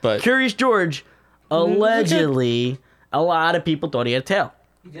 but Curious George, allegedly, a lot of people thought he had a tail.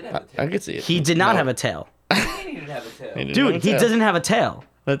 He did have a I tail. could see it. He did not No. have a tail. He didn't have a tail. He didn't have Dude, a he tail. doesn't have a tail.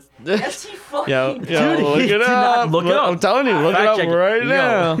 That's Yes, he fucking Yo, did. look he it did not up. look it up. I'm telling you, look it Fact up check it. right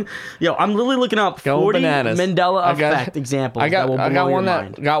now. Yo, I'm literally looking up Go 40 bananas. Mandela I got- effect examples I got that will blow one your that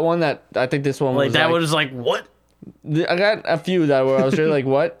mind. got one that I think this one Like was that like, was like, what? I got a few that were I was really like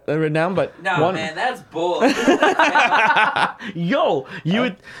what I written down, but No, one man, that's bull. Yo, you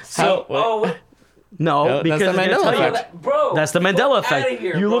would how, Oh, no, No, that's because the it's gonna Mandela tell you. effect. bro. That's the Mandela effect. Outta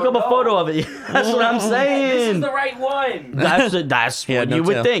here, You look bro, up a no. photo of it. That's what I'm This is saying. the right one. That's He had what no you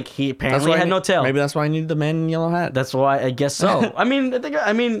would tail. think. He that's apparently why had I no need- tail. Maybe that's why I need the man in yellow hat. That's why I guess so. I mean,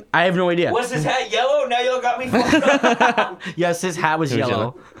 I have no idea. Was his hat yellow? Now y'all got me fucked up. Yes, his hat was It was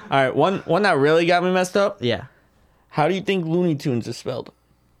yellow. All right, one that really got me messed up. Yeah. How do you think Looney Tunes is spelled?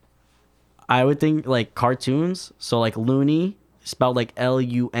 I would think like cartoons. So like Looney, spelled like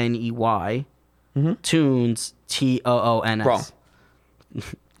Luney. Tunes, Toons. Wrong.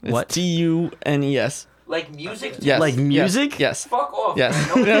 What? It's Tunes. Like music? Yes. Like music? Yes. Fuck off. Yes.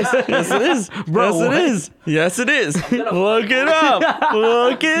 Man. No, Yes. it's not. Yes, it is. Bro, yes, what? it is. Yes, it is. gonna Look fucking- it up.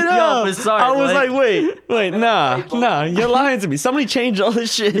 Look it up. but sorry, I was like- like, wait, nah, fucking- nah. You're lying to me. Somebody changed all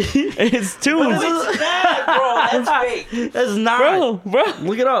this shit. It's two. It's that, bro. That's fake. That's not. Bro.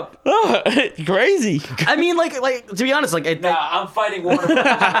 Look it up. Oh, crazy. I mean, like to be honest, like Nah, I'm fighting Warner Brothers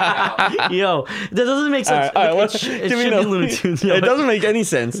right now. yo, that doesn't make sense. All right, Like, well, it give me should no- be Looney Tunes. yo. It doesn't make any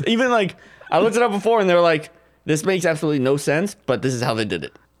sense. Even like I looked it up before, and they were like, "This makes absolutely no sense," but this is how they did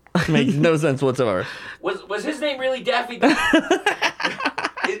it. Makes no sense whatsoever. Was his name really Daffy Duck?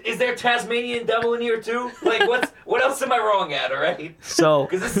 Is there Tasmanian Devil in here too? Like, what else am I wrong at? All right, So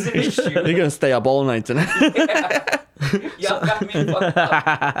because this is an You're issue. gonna stay up all night tonight. Y'all got me fucked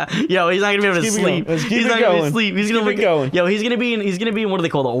up. yo, he's not gonna be able to keep it sleep. going. Let's keep He's it not gonna be able to going. sleep. He's gonna Keep it look. going. Yo, he's gonna be in what do they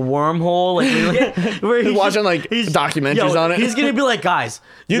call it? A wormhole? Like where he's watching, like, he's- documentaries on it. He's gonna be like, guys.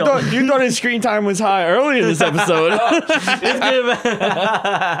 You yo, thought his screen time was high earlier in this episode. It's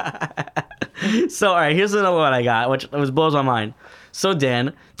gonna- So all right, here's another one I got, which blows my mind. So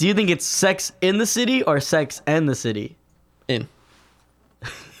Dan, do you think it's Sex in the City or Sex and the City? In.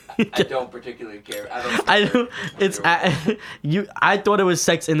 I don't particularly care. I don't. It's I thought it was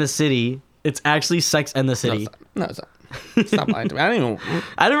Sex in the City. It's actually Sex and the City. No, it's not. Stop lying to me. I didn't even.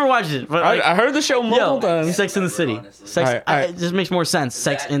 I never watched it, but like, I heard the show multiple yo, times. Sex in the City. Honestly. Sex. All right. It just makes more sense.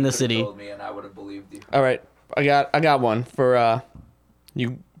 Sex in the City. Told me and I would have believed you. All right, I got one for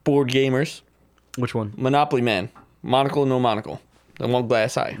you board gamers. Which one? Monopoly Man, monocle no monocle, the one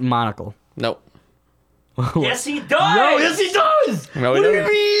glass eye. Monocle. Nope. Yes, he does. Yo, yes he does. No, he what do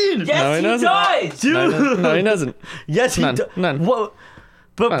doesn't. you mean? Yes, No, he he doesn't. does. Dude. No, he doesn't. Yes, he None. does. None. What?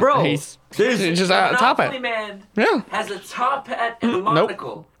 But bro, He's just a top Monopoly hat. Man Yeah. has a top hat and a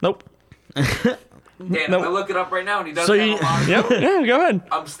monocle. Nope. Dan, Nope. I look it up right now and he doesn't So have you- a monocle. Yep. Yeah. Go ahead.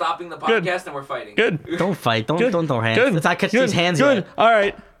 I'm stopping the Good. podcast and we're fighting. Good. don't fight. Don't Good. throw hands. Good. Let's not catch Good. these hands Good. yet. All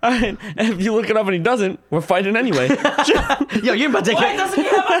right. All right. If you look it up and he doesn't, we're fighting anyway. Yo, you're about to Why get. doesn't he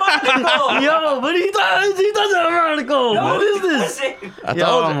have a monocle? Yo, but he does. He does have a monocle. No, What is he this? doesn't. Yo,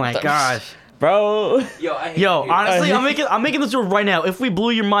 told oh you. my gosh. Bro. Yo, I hate Yo, you. honestly, I'm making this rule right now. If we blew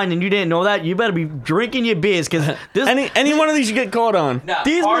your mind and you didn't know that, you better be drinking your beers because this. Any one of these you get caught on. Nah,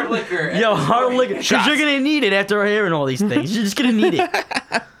 these hard were- liquor. Yo, hard liquor. Because Shots. you're gonna need it after hearing all these things. You're just gonna need it.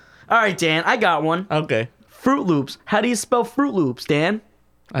 All right, Dan, I got one. Okay. Fruit Loops. How do you spell Fruit Loops, Dan?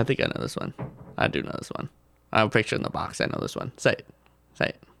 I think I know this one. I do know this one. I have a picture in the box. I know this one. Say it. Say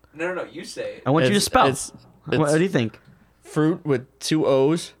it. No, you say it. I want you to It's- spell. it's- What do you think? Fruit with 2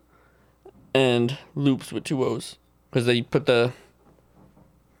 O's and loops with 2 O's because they put the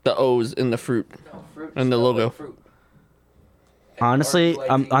O's in the fruit. No, fruit. And the spelled logo. like fruit. Honestly,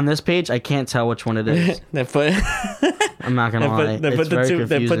 R-U-I-T. on this page, I can't tell which one it is. They put I'm not gonna lie. they It's put the very two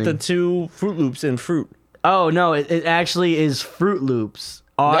confusing. they put the 2 Fruit Loops in fruit. Oh no, it actually is Fruit Loops.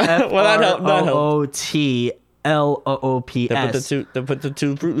 Well, that helped. RFROOTLOOPS. They put the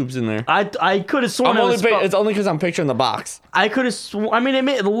 2 Fruit Loops in there. I could have sworn it was It's only because I'm picturing the box. I could have I mean,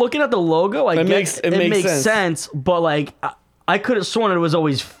 looking at the logo, I guess it makes sense. But like, I could have sworn it was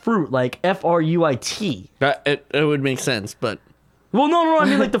always fruit, like FRUIT. It would make sense, but Well, no. I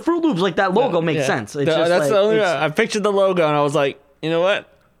mean, like the Fruit Loops, like that logo makes yeah. sense. It's That's just the like, only. it's I pictured the logo and I was like, you know what?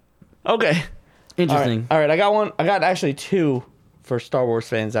 Okay. interesting. All right. I got one. I got actually 2 for Star Wars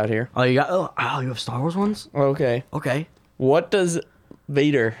fans out here. Oh, you got you have Star Wars ones? Okay. Okay. What does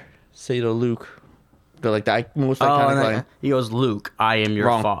Vader say to Luke? The most Oh, iconic and then line. he goes, Luke, I am your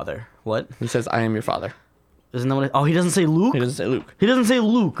Wrong. father. What? He says, "I am your father." Isn't that what? Oh, he doesn't say Luke. He doesn't say Luke. He doesn't say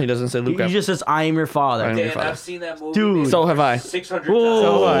Luke. He doesn't say Luke. He just says, I am your father. I am your Dan, father. I've seen that movie. Dude. maybe So have I. 600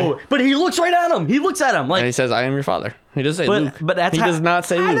 Whoa. times. So But he looks right at him. He looks at him and like. he says, "I am your father." He doesn't say Luke. But that's he how, does not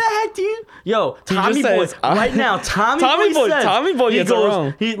say how Luke. the heck do you? Yo, He Tommy just Boy. says, Right now, Tommy Boy. Says, Tommy Boy he gets goes, it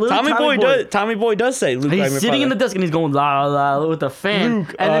wrong. He, literally, Tommy Boy does say Luke. I am He's your sitting in the father. desk and he's going la la with the fan,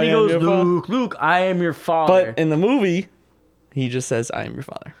 Luke, and then I he am goes, your father. Luke, I am your father. But in the movie, he just says, "I am your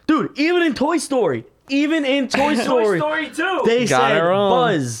father." Dude, even in Toy Story, Toy Story 2. they Got said it wrong.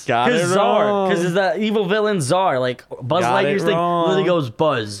 Buzz. Got it Czar, wrong. because it's that evil villain Czar. Like Buzz Got it Lightyear's thing wrong. literally goes,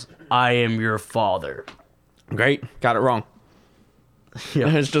 Buzz, I am your father. Great. Got it wrong. Yeah.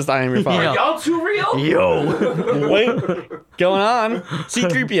 It's just "I am your father." Yeah. Y'all too real? Yo. Wait, going on.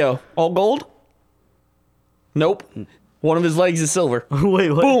 C-3PO, all gold? Nope. One of his legs is silver.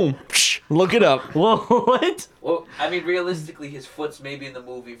 Wait, what? Boom. Psh, look it up. Whoa, what? Well, I mean, realistically, his foot's maybe in the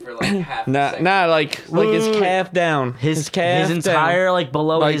movie for like half a Nah, second. like his Wait. calf down. His calf his entire down. like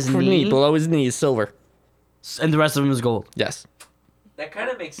below like his from knee, below his knee is silver. and the rest of him is gold. Yes. That kind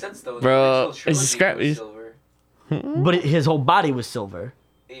of makes sense, though. The Bro, original it's trilogy scrap- was silver. But his whole body was silver.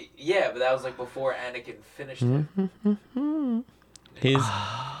 Yeah, but that was like before Anakin finished it. He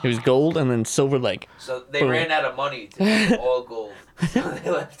was gold and then silver leg. So they Boom. ran out of money to make it all gold. So they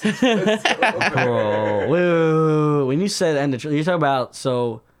left it silver. Bro, wait. When you said end of trilogy, you're talking about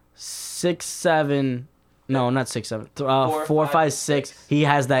 6, 7. No, not 6, 7. 4, 5, 6. He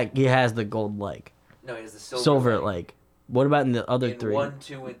has that. He has the gold leg, No, he has the silver leg. What about in the other In 3? 1,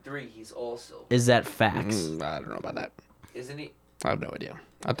 2, and 3, he's all silver. Is that facts? I don't know about that. Isn't he? I have no idea.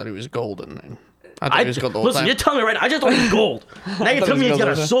 I thought he was golden. And I thought he was gold the whole Listen, time. you're telling me right now. I just thought he was gold. Now you're telling me he's got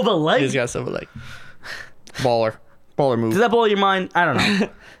a silver leg. He's got a silver leg. Baller move. Does that blow your mind? I don't know.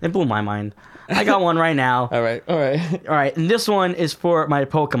 It blew my mind. I got one right now. All right. All right, and this one is for my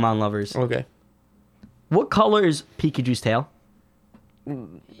Pokemon lovers. Okay. What color is Pikachu's tail?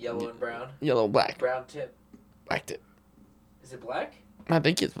 Yellow and brown. Yellow, black, Brown tip. black tip. Is it black? I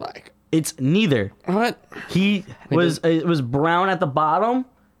think it's black. It's neither. What? It was brown at the bottom,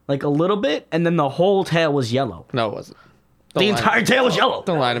 like a little bit, and then the whole tail was yellow. No, it wasn't. The entire tail was yellow.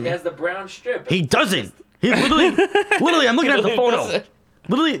 Don't lie to He me. has the brown strip. He doesn't. He literally, I'm looking at the He photo. doesn't.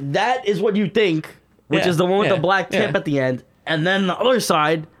 Literally, that is what you think, which Yeah, is the one with yeah, the black tip yeah. at the end, and then the other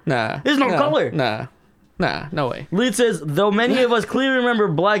side. Nah. There's no color. Nah. No way. It says, though many of us clearly remember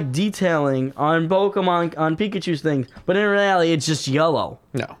black detailing on Pokemon, on Pikachu's things, but in reality, it's just yellow.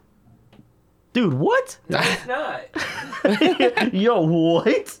 No. Dude, what? No, it's not. Yo,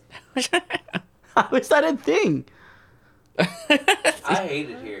 what? How is that a thing? I hate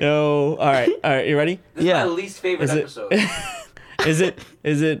it here. No. All right. You ready? This Yeah. is my least favorite Is it- episode.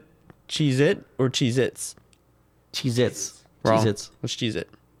 Is it Cheez-It or Cheez-Its? Cheez-Its. Wrong. Cheez-Its. What's Cheez-It?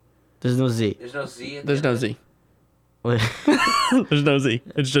 There's no Z. There's no Z in There's there. no Z. Wait. There's no Z.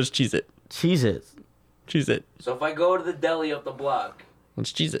 It's just Cheez-It. Cheez-Its. Cheez-It. So if I go to the deli up the block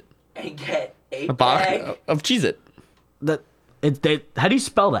It's Cheez-It. and get a A box bag, of Cheez-It. How do you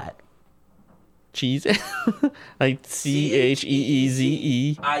spell that? Cheese. Like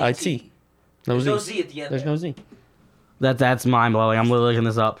CheezeEit. No there's Z. no Z at the end. There's there. no Z. That's mind blowing. I'm literally looking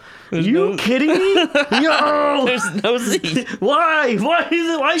this up. There's you no- kidding me? Yo! There's no Z. Why? Why is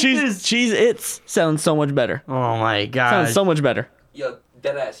it like this? Cheez-Its sounds so much better. Oh my god. Sounds so much better. Yo,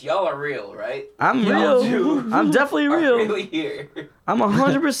 deadass, y'all are real, right? I'm Y'all real. two I'm definitely are real. really here. I'm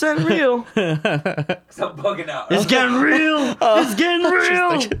 100% real. 'Cause I'm bugging out. It's getting real. It's getting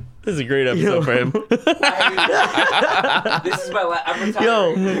real. This is a great episode for him. This is my last. I'm retiring.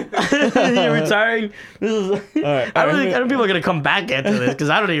 Yo, you're retiring. This is. right, I don't think people are gonna come back after this because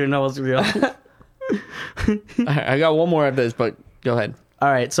I don't even know what's real. I got one more after this, but go ahead.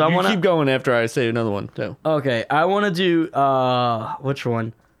 All right, so I You want to. keep going after I say another one, too. Okay, I want to do which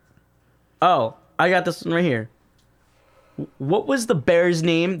one? Oh, I got this one right here. What was the bear's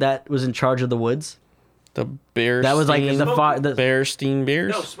name that was in charge of the woods? The Bear. That was like Steen- the Smokey. Bearstein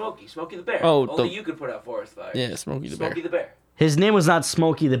Bears? No, Smokey the Bear. Oh, Only the- you could put out forest fires. Yeah, Smokey the Bear. Smokey the Bear. His name was not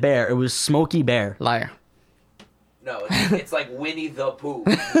Smokey the Bear. It was Smokey Bear. Liar. No, it's like Winnie the Pooh.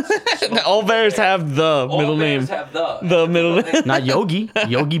 It's Smokey All the bears Bear. have the All middle bears name. have the. The middle name. Not Yogi.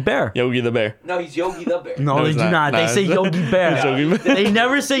 Yogi Bear. Yogi the Bear. No, he's Yogi the Bear. No, No, they it's do not. not. They No, say it's- Yogi Bear. It's Yogi Bear. They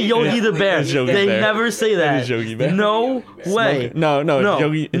never say Yogi the Bear. It's Yogi They Bear. never say that. It's Yogi Bear. No Yogi Bear. way. No, No, it's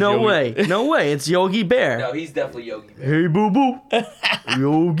Yogi. It's no Yogi. way. No way. It's Yogi Bear. No, he's definitely Yogi Bear. Hey, boo boo.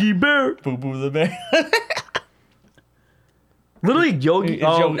 Yogi Bear. Boo Boo the Bear. Literally, Yogi. It's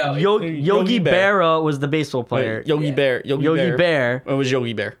Oh, Yogi- no, Yogi Yogi Bear. Berra was the baseball player. Yogi Yeah. Bear. Yogi Yogi Bear. It was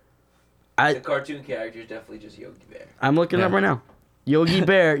Yogi Bear. The cartoon character is definitely just Yogi Bear. I'm looking it up Yeah. right now. Yogi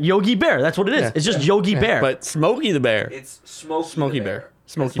Bear. Yogi Bear. That's what it is. Yeah. It's just Yogi Bear. But Smokey the Bear. It's Smokey, Smokey the Bear.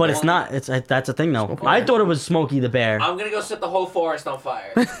 Smokey But Bear. it's not. It's that's a thing though. I thought it was Smokey the Bear. I'm gonna go set the whole forest on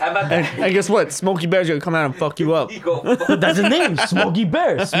fire. How about that? And guess what? Smokey Bear's gonna come out and fuck you up. You go. But that's his name, Smokey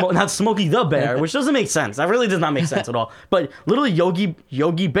Bear. Not Smokey the Bear, which doesn't make sense. That really does not make sense at all. But literally,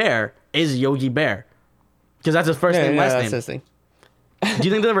 Yogi Bear is Yogi Bear, because that's his first name, last that's name. his thing. Do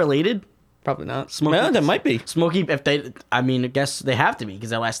you think they're related? Probably not. Smokey- No, that might be. Smokey, if they, I mean, I guess they have to be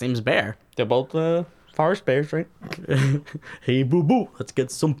because their last name's Bear. They're both forest bears, right? Hey, boo boo, let's get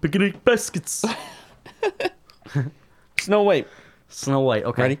some picnic baskets. Snow White. Snow White.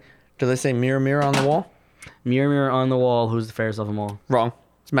 Okay. Ready? Do they say mirror, mirror on the wall? Mirror, mirror on the wall. Who's the fairest of them all? Wrong.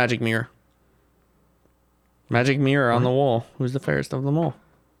 It's magic mirror. Magic mirror on the wall. Who's the fairest of them all?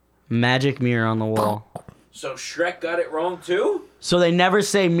 Magic mirror on the wall. So Shrek got it wrong too? So they never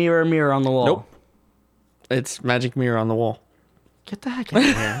say mirror, mirror on the wall. Nope. It's magic mirror on the wall. Get the heck out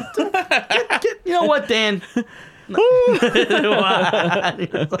of here. You know what, Dan?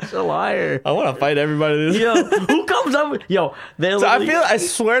 You're such a liar. I want to fight everybody. This. Yo, who comes up with, yo, they So literally- I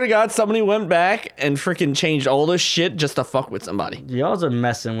swear to God, somebody went back and freaking changed all this shit just to fuck with somebody. y'all are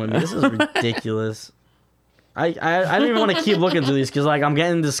messing with me. This is ridiculous. I don't even want to keep looking through these because like I'm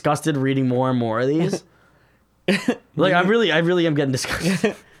getting disgusted reading more and more of these. Like I really am getting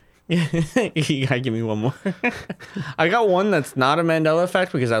disgusted. You gotta give me one more. I got one that's not a Mandela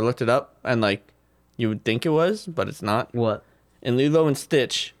effect because I looked it up and like you would think it was, but it's not. What? In Lilo and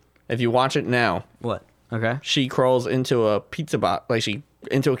Stitch, if you watch it now, What? Okay. she crawls into a pizza box, like she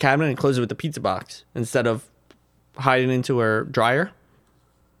into a cabinet and closes it with the pizza box instead of hiding into her dryer.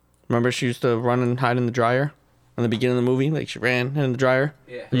 Remember, she used to run and hide in the dryer in the beginning of the movie, like she ran in the dryer.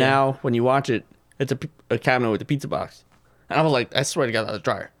 Yeah. Now, when you watch it, it's a cabinet with a pizza box, and I was like, I swear to God, that was a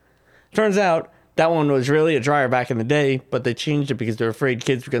dryer. Turns out that one was really a dryer back in the day, but they changed it because they're afraid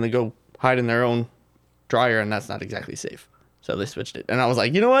kids were gonna go hide in their own dryer, and that's not exactly safe. So they switched it, and I was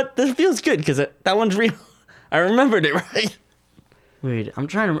like, you know what? This feels good because that one's real. I remembered it right. Wait, I'm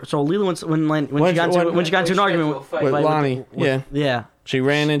trying to. So Lilo, when she When- got into when- when she got into an argument With like, Lonnie, yeah. yeah. She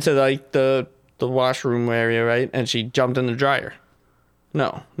ran into like the washroom area, right? And she jumped in the dryer.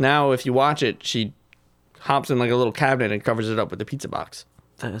 No. Now if you watch it, she hops in like a little cabinet and covers it up with the pizza box.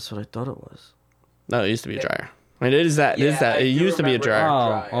 That's what I thought it was. No, it used to be a dryer. I mean, it is that. It is that. I It do used to be a remember dryer.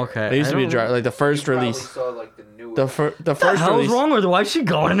 Oh, dryer. okay. It used to be a I dryer. don't- Like the first You probably release. saw like the newer. The What first the hell's release. wrong with her? Why's she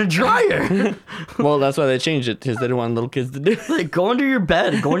going in a dryer? Well, that's why they changed it because they didn't want little kids to do it. Like, go under your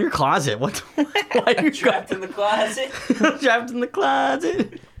bed. Go in your closet. What? Why are you trapped in the closet. trapped in the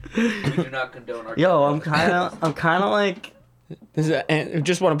closet? We do not condone our. Yo, I'm kind of like, This is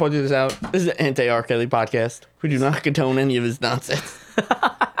just want to point this out. This is an anti-R. Kelly podcast. We do not condone any of his nonsense.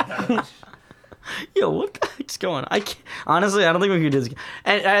 yo, what the heck's going on? I can't, honestly, I don't think we could do this.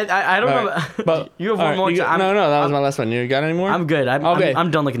 And I don't All know. right, but you have all one right, more. you got- no, that was my last one. You got any more? I'm good. Okay.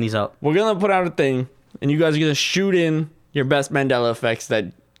 I'm done looking these up. We're gonna put out a thing, and you guys are gonna shoot in your best Mandela effects that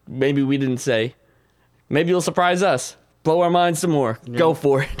maybe we didn't say. Maybe you'll surprise us. Blow our minds some more. Go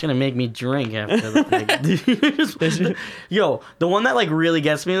for it. It's gonna make me drink after the thing. Yo, the one that like really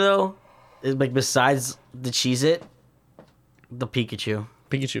gets me though is like besides the Cheez-It, the Pikachu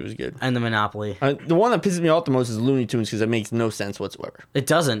Pikachu is good. and the Monopoly. The one that pisses me off the most is Looney Tunes because it makes no sense whatsoever. It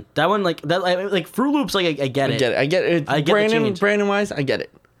doesn't. That one like that like Fruit Loops like I get it. I get it. I get the Brandon, change. Brandon wise, I get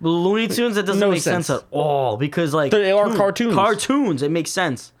it. But Looney Tunes that doesn't No make sense sense. at all because like They are cartoons. Cartoons, it makes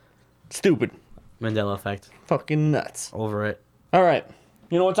sense. Stupid. Mandela effect. Fucking nuts. Over it. All right.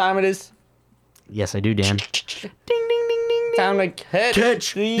 You know what time it is? Yes, I do, Dan. Ding ding ding ding ding. Time to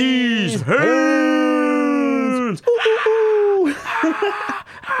catch these hands. Ooh.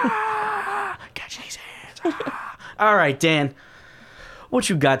 Catch these hands. All right, Dan. What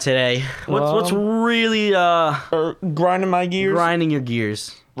you got today? What's really Grinding my gears. grinding your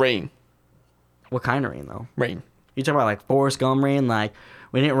gears? Rain. What kind of rain though? Rain. You talking about like Forrest Gump rain? Like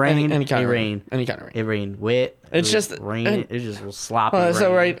when it rained, Any kind it of rained. Any kind of rain. It rained wet. It's it was just- rain. and- It just was sloppy. That's rain.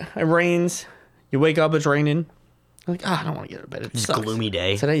 all right. It rains. You wake up, it's raining. You're like, I don't want to get out of bed. It It's a sucks. gloomy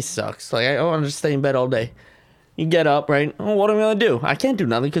day. Today sucks. Like, I want to just stay in bed all day. You get up, right? Oh, what am I going to do? I can't do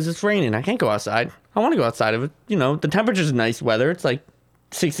nothing because it's raining. I can't go outside. I want to go outside of it. You know, the temperature's nice weather. It's like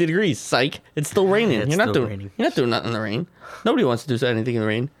 60 degrees. Psych. It's still raining. It's You're not still doing raining. You're not doing nothing in the rain. Nobody wants to do anything in the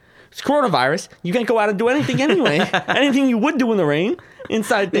rain. It's coronavirus. You can't go out and do anything anyway. Anything you would do in the rain,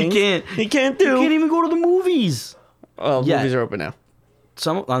 inside things, can't. You can't do. You can't even go to the movies. Oh, Yeah. movies are open now.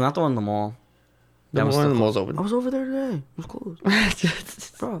 Not the one in the mall. The was one in still the mall's open. I was over there today. It was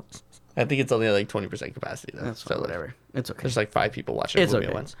closed. Bro, I think it's only like 20% capacity though. that's so whatever. It's okay. There's like 5 people watching It's a movie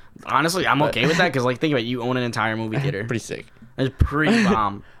okay. at once. Honestly, I'm okay with that because like think about it, you own an entire movie theater. Pretty sick. It's pretty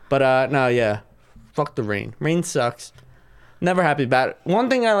bomb. But no, yeah. Fuck the rain. Rain sucks. Never happy about it. One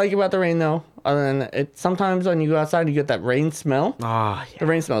thing I like about the rain though, other than it, sometimes when you go outside you get that rain smell. Oh The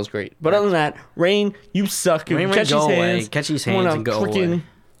rain smells great. But other than that, rain, you suck. Rain, Catch go these away. hands. Catch these I wanna hands and go frickin' away.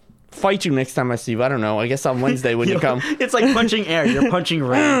 Fight you next time I see you. I don't know. I guess on Wednesday when you come. It's like punching air. You're punching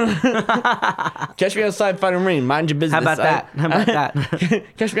rain. Catch me outside fighting rain. Mind your business. How about that? How about that?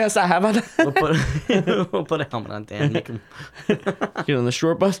 Catch me outside. How about that? We'll put a helmet on Dan. Make him... Get on the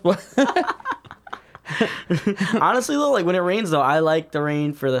short bus. Honestly though, like when it rains though, I like the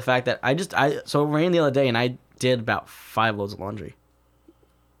rain for the fact that so it rained the other day and I did about 5 loads of laundry.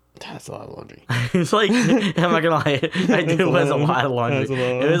 That's a lot of laundry. It's like I'm not gonna lie, I did was a lot of laundry. That's a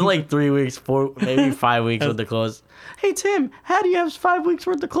lot of It was like 3 weeks, 4 maybe 5 weeks worth of clothes. Hey Tim, how do you have 5 weeks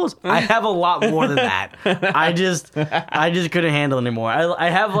worth of clothes? I have a lot more than that. I just couldn't handle it anymore. I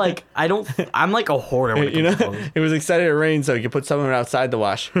have like I'm like a hoarder when it comes You know, to clothes. it was excited to rain so you could put some of it outside the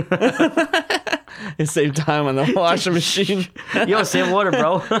wash. It saved time on the washing machine. Yo, save water,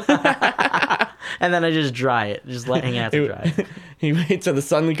 bro. And then I just dry it. Just hang out to dry it. He waits till the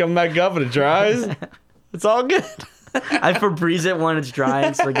sun to come back up and it dries. It's all good. I Febreze it when it's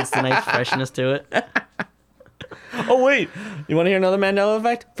drying so it gets the nice freshness to it. Oh, wait. You want to hear another Mandela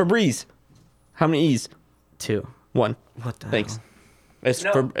effect? Febreze. How many E's? 2. 1. What the Thanks. hell? It's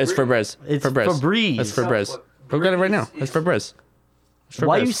No, Febreze. It's Febreze. Febreze. It's Febreze. Go get it right now. It's Febreze. It's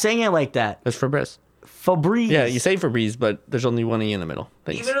Why are you Febreze. saying it like that? It's Febreze. Febreze. Yeah, you say Febreze, but there's only one E in the middle.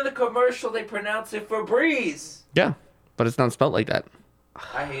 Thanks. Even in the commercial, they pronounce it Febreze. Yeah, but it's not spelled like that.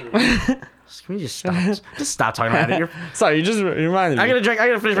 I hate it. Can we just stop? Just stop talking about it. Sorry, you just reminded me. I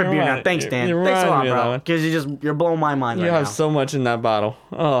gotta finish my You're beer now. right. Thanks, Dan. You're Thanks a lot, reminding me of that bro. one. Because you're blowing my mind You right have now. so much in that bottle.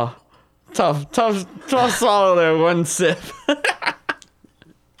 Oh, tough swallow there. One sip.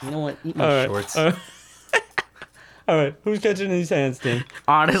 You know what? Eat my shorts. All right. Who's catching these hands, Tim?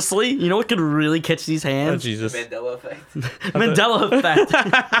 Honestly, you know what could really catch these Oh, hands? Jesus. Mandela effect. Mandela effect.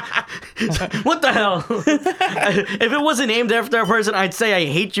 What the hell? If it wasn't named after a person, I'd say I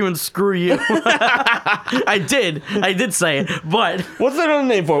hate you and screw you. I did say it, but What's another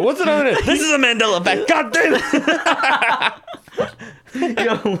name for it? What's another name? This is a Mandela effect. God damn it.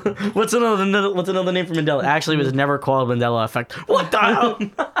 yo, what's another name for Mandela? Actually, it was never called Mandela effect. What the hell?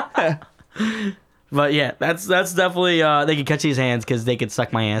 But yeah, that's definitely they can catch these hands because they could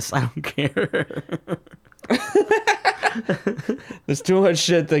suck my ass. I don't care. There's too much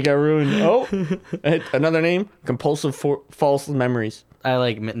shit that got ruined. Oh, another name? Compulsive false memories. I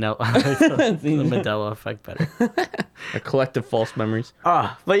like Mandela. I like the Mandela effect better. A collective false memories.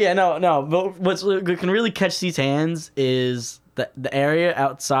 But yeah, no. But what can really catch these hands is the area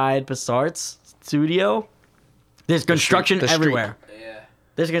outside Passart's studio. There's construction the street. everywhere. Yeah.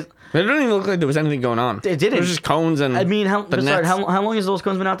 There's It didn't even look like there was anything going on. It didn't. There was just cones and. I mean, how nets. long has those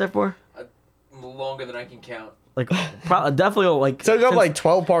cones been out there for? Longer than I can count. Like, definitely like. So it got since- like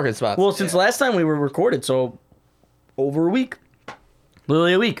 12 parking spots. Well, since last time we were recorded, so over a week,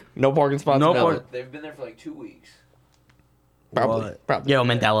 literally a week. No parking spots. No available. park- They've been there for like 2 weeks. Probably. What? Probably. Yo,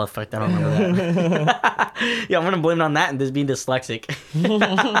 Mandela effect. I don't remember that. Yeah, I'm gonna blame it on that and this being dyslexic.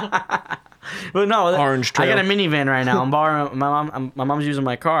 But no, Orange I Trail. got a minivan right now. I'm borrowing my mom's using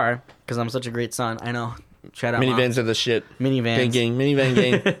my car because I'm such a great son. I know. Shout out, Minivans are the shit. Mom. Minivans. Minivan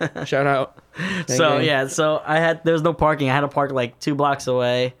gang. Shout out. Gang, So gang. yeah, so there was no parking. I had to park like 2 blocks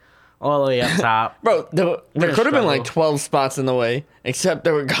away, all the way up top. Bro, there gonna could have been like struggle. 12 spots in the way, except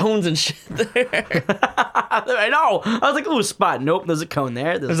there were cones and shit there. I know. I was like, ooh, spot. Nope, there's a cone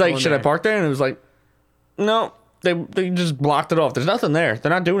there. It was like, should I park there? And it was like, no, they just blocked it off. There's nothing there.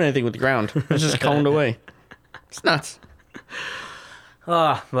 They're not doing anything with the ground. It's just coned away. It's nuts.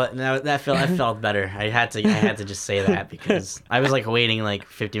 Oh, but no, I felt better. I had to just say that because I was like waiting like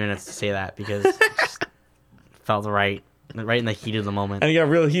 50 minutes to say that because it just felt right in the heat of the moment. And it got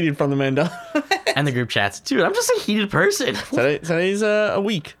real heated from the Mandela. And the group chats. Dude, I'm just a heated person. Today's a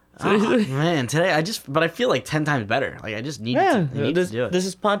week. Oh, man, today but I feel like 10 times better. Like I just need to do it.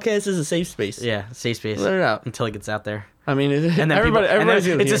 This podcast is a safe space. Yeah, safe space. Let it out. Until it gets out there. I mean, And then everybody's it's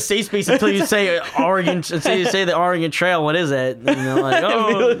gonna a safe space until you say Oregon. Until you say the Oregon Trail. What is it? And you're like,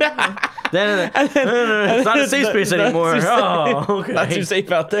 oh, then it's not a safe space anymore. Oh, okay. Not too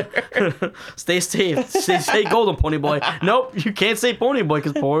safe out there. Stay safe. Stay golden, Pony Boy. Nope, you can't say Pony Boy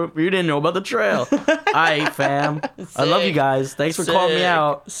because you didn't know about the trail. Aight, fam. I love you guys. Thanks for calling me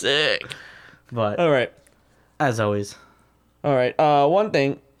out. Sick. But All right. as always, All right. One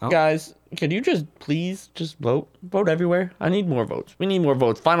thing, Oh. guys, can you please vote? Vote everywhere. I need more votes. We need more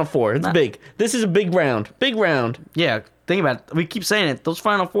votes. Final Four. It's big. This is a big round. Big round. yeah. Think about it. We keep saying it. Those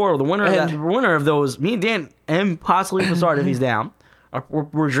Final Four, the winner of those, me and Dan, and possibly Passart if he's down,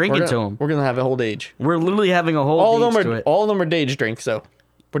 we're drinking to him. We're gonna have a whole age. We're literally having a whole All of beach them to are it. all of them are Dage drinks. So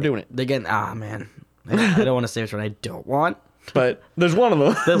we're doing it. They get man. I don't want to say which one I don't want. But there's one of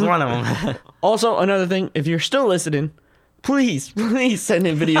them. There's one of them. Also, another thing, if you're still listening, please send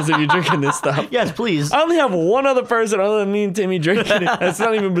in videos of you drinking this stuff. Yes, please. I only have one other person other than me and Timmy drinking it. That's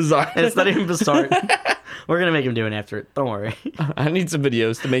not even bizarre. It's not even Passart. We're gonna make him do it after it. Don't worry. I need some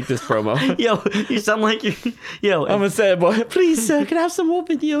videos to make this promo. Yo, you sound like you. Yo, I'm a sad boy. Please, sir, can I have some more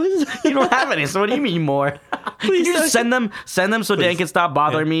videos? you don't have any. So what do you mean more? Please, Can you just sir. send them so Dan can stop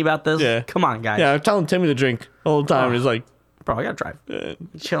bothering me about this? Yeah. Come on, guys. Yeah, I'm telling Timmy to drink the whole time. He's like, Bro, I gotta drive.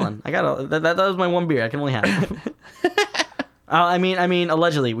 Chilling. That was my one beer. I can only have it. I mean,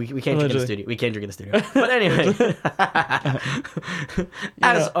 allegedly, we can't drink in the studio. We can't drink in the studio. But anyway,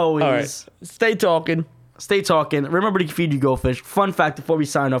 as always, all right, stay talking. stay talking. Remember to feed your goldfish. Fun fact before we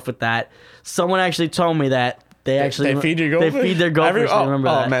sign off with that, someone actually told me that They actually feed your They goldfish. feed their goldfish. I remember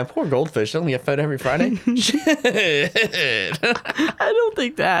oh that. man, poor goldfish. They only get fed every Friday. Shit. I don't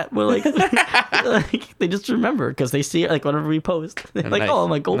think that. But like they just remember because they see it like whenever we post. They're like, Nice. oh,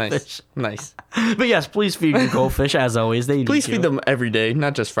 my goldfish. Nice. But yes, please feed your goldfish as always. They need Please you. feed them every day,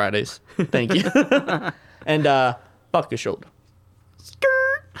 not just Fridays. Thank you. And fuck your shoulder.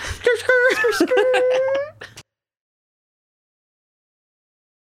 Skirt. Skirt, skirt.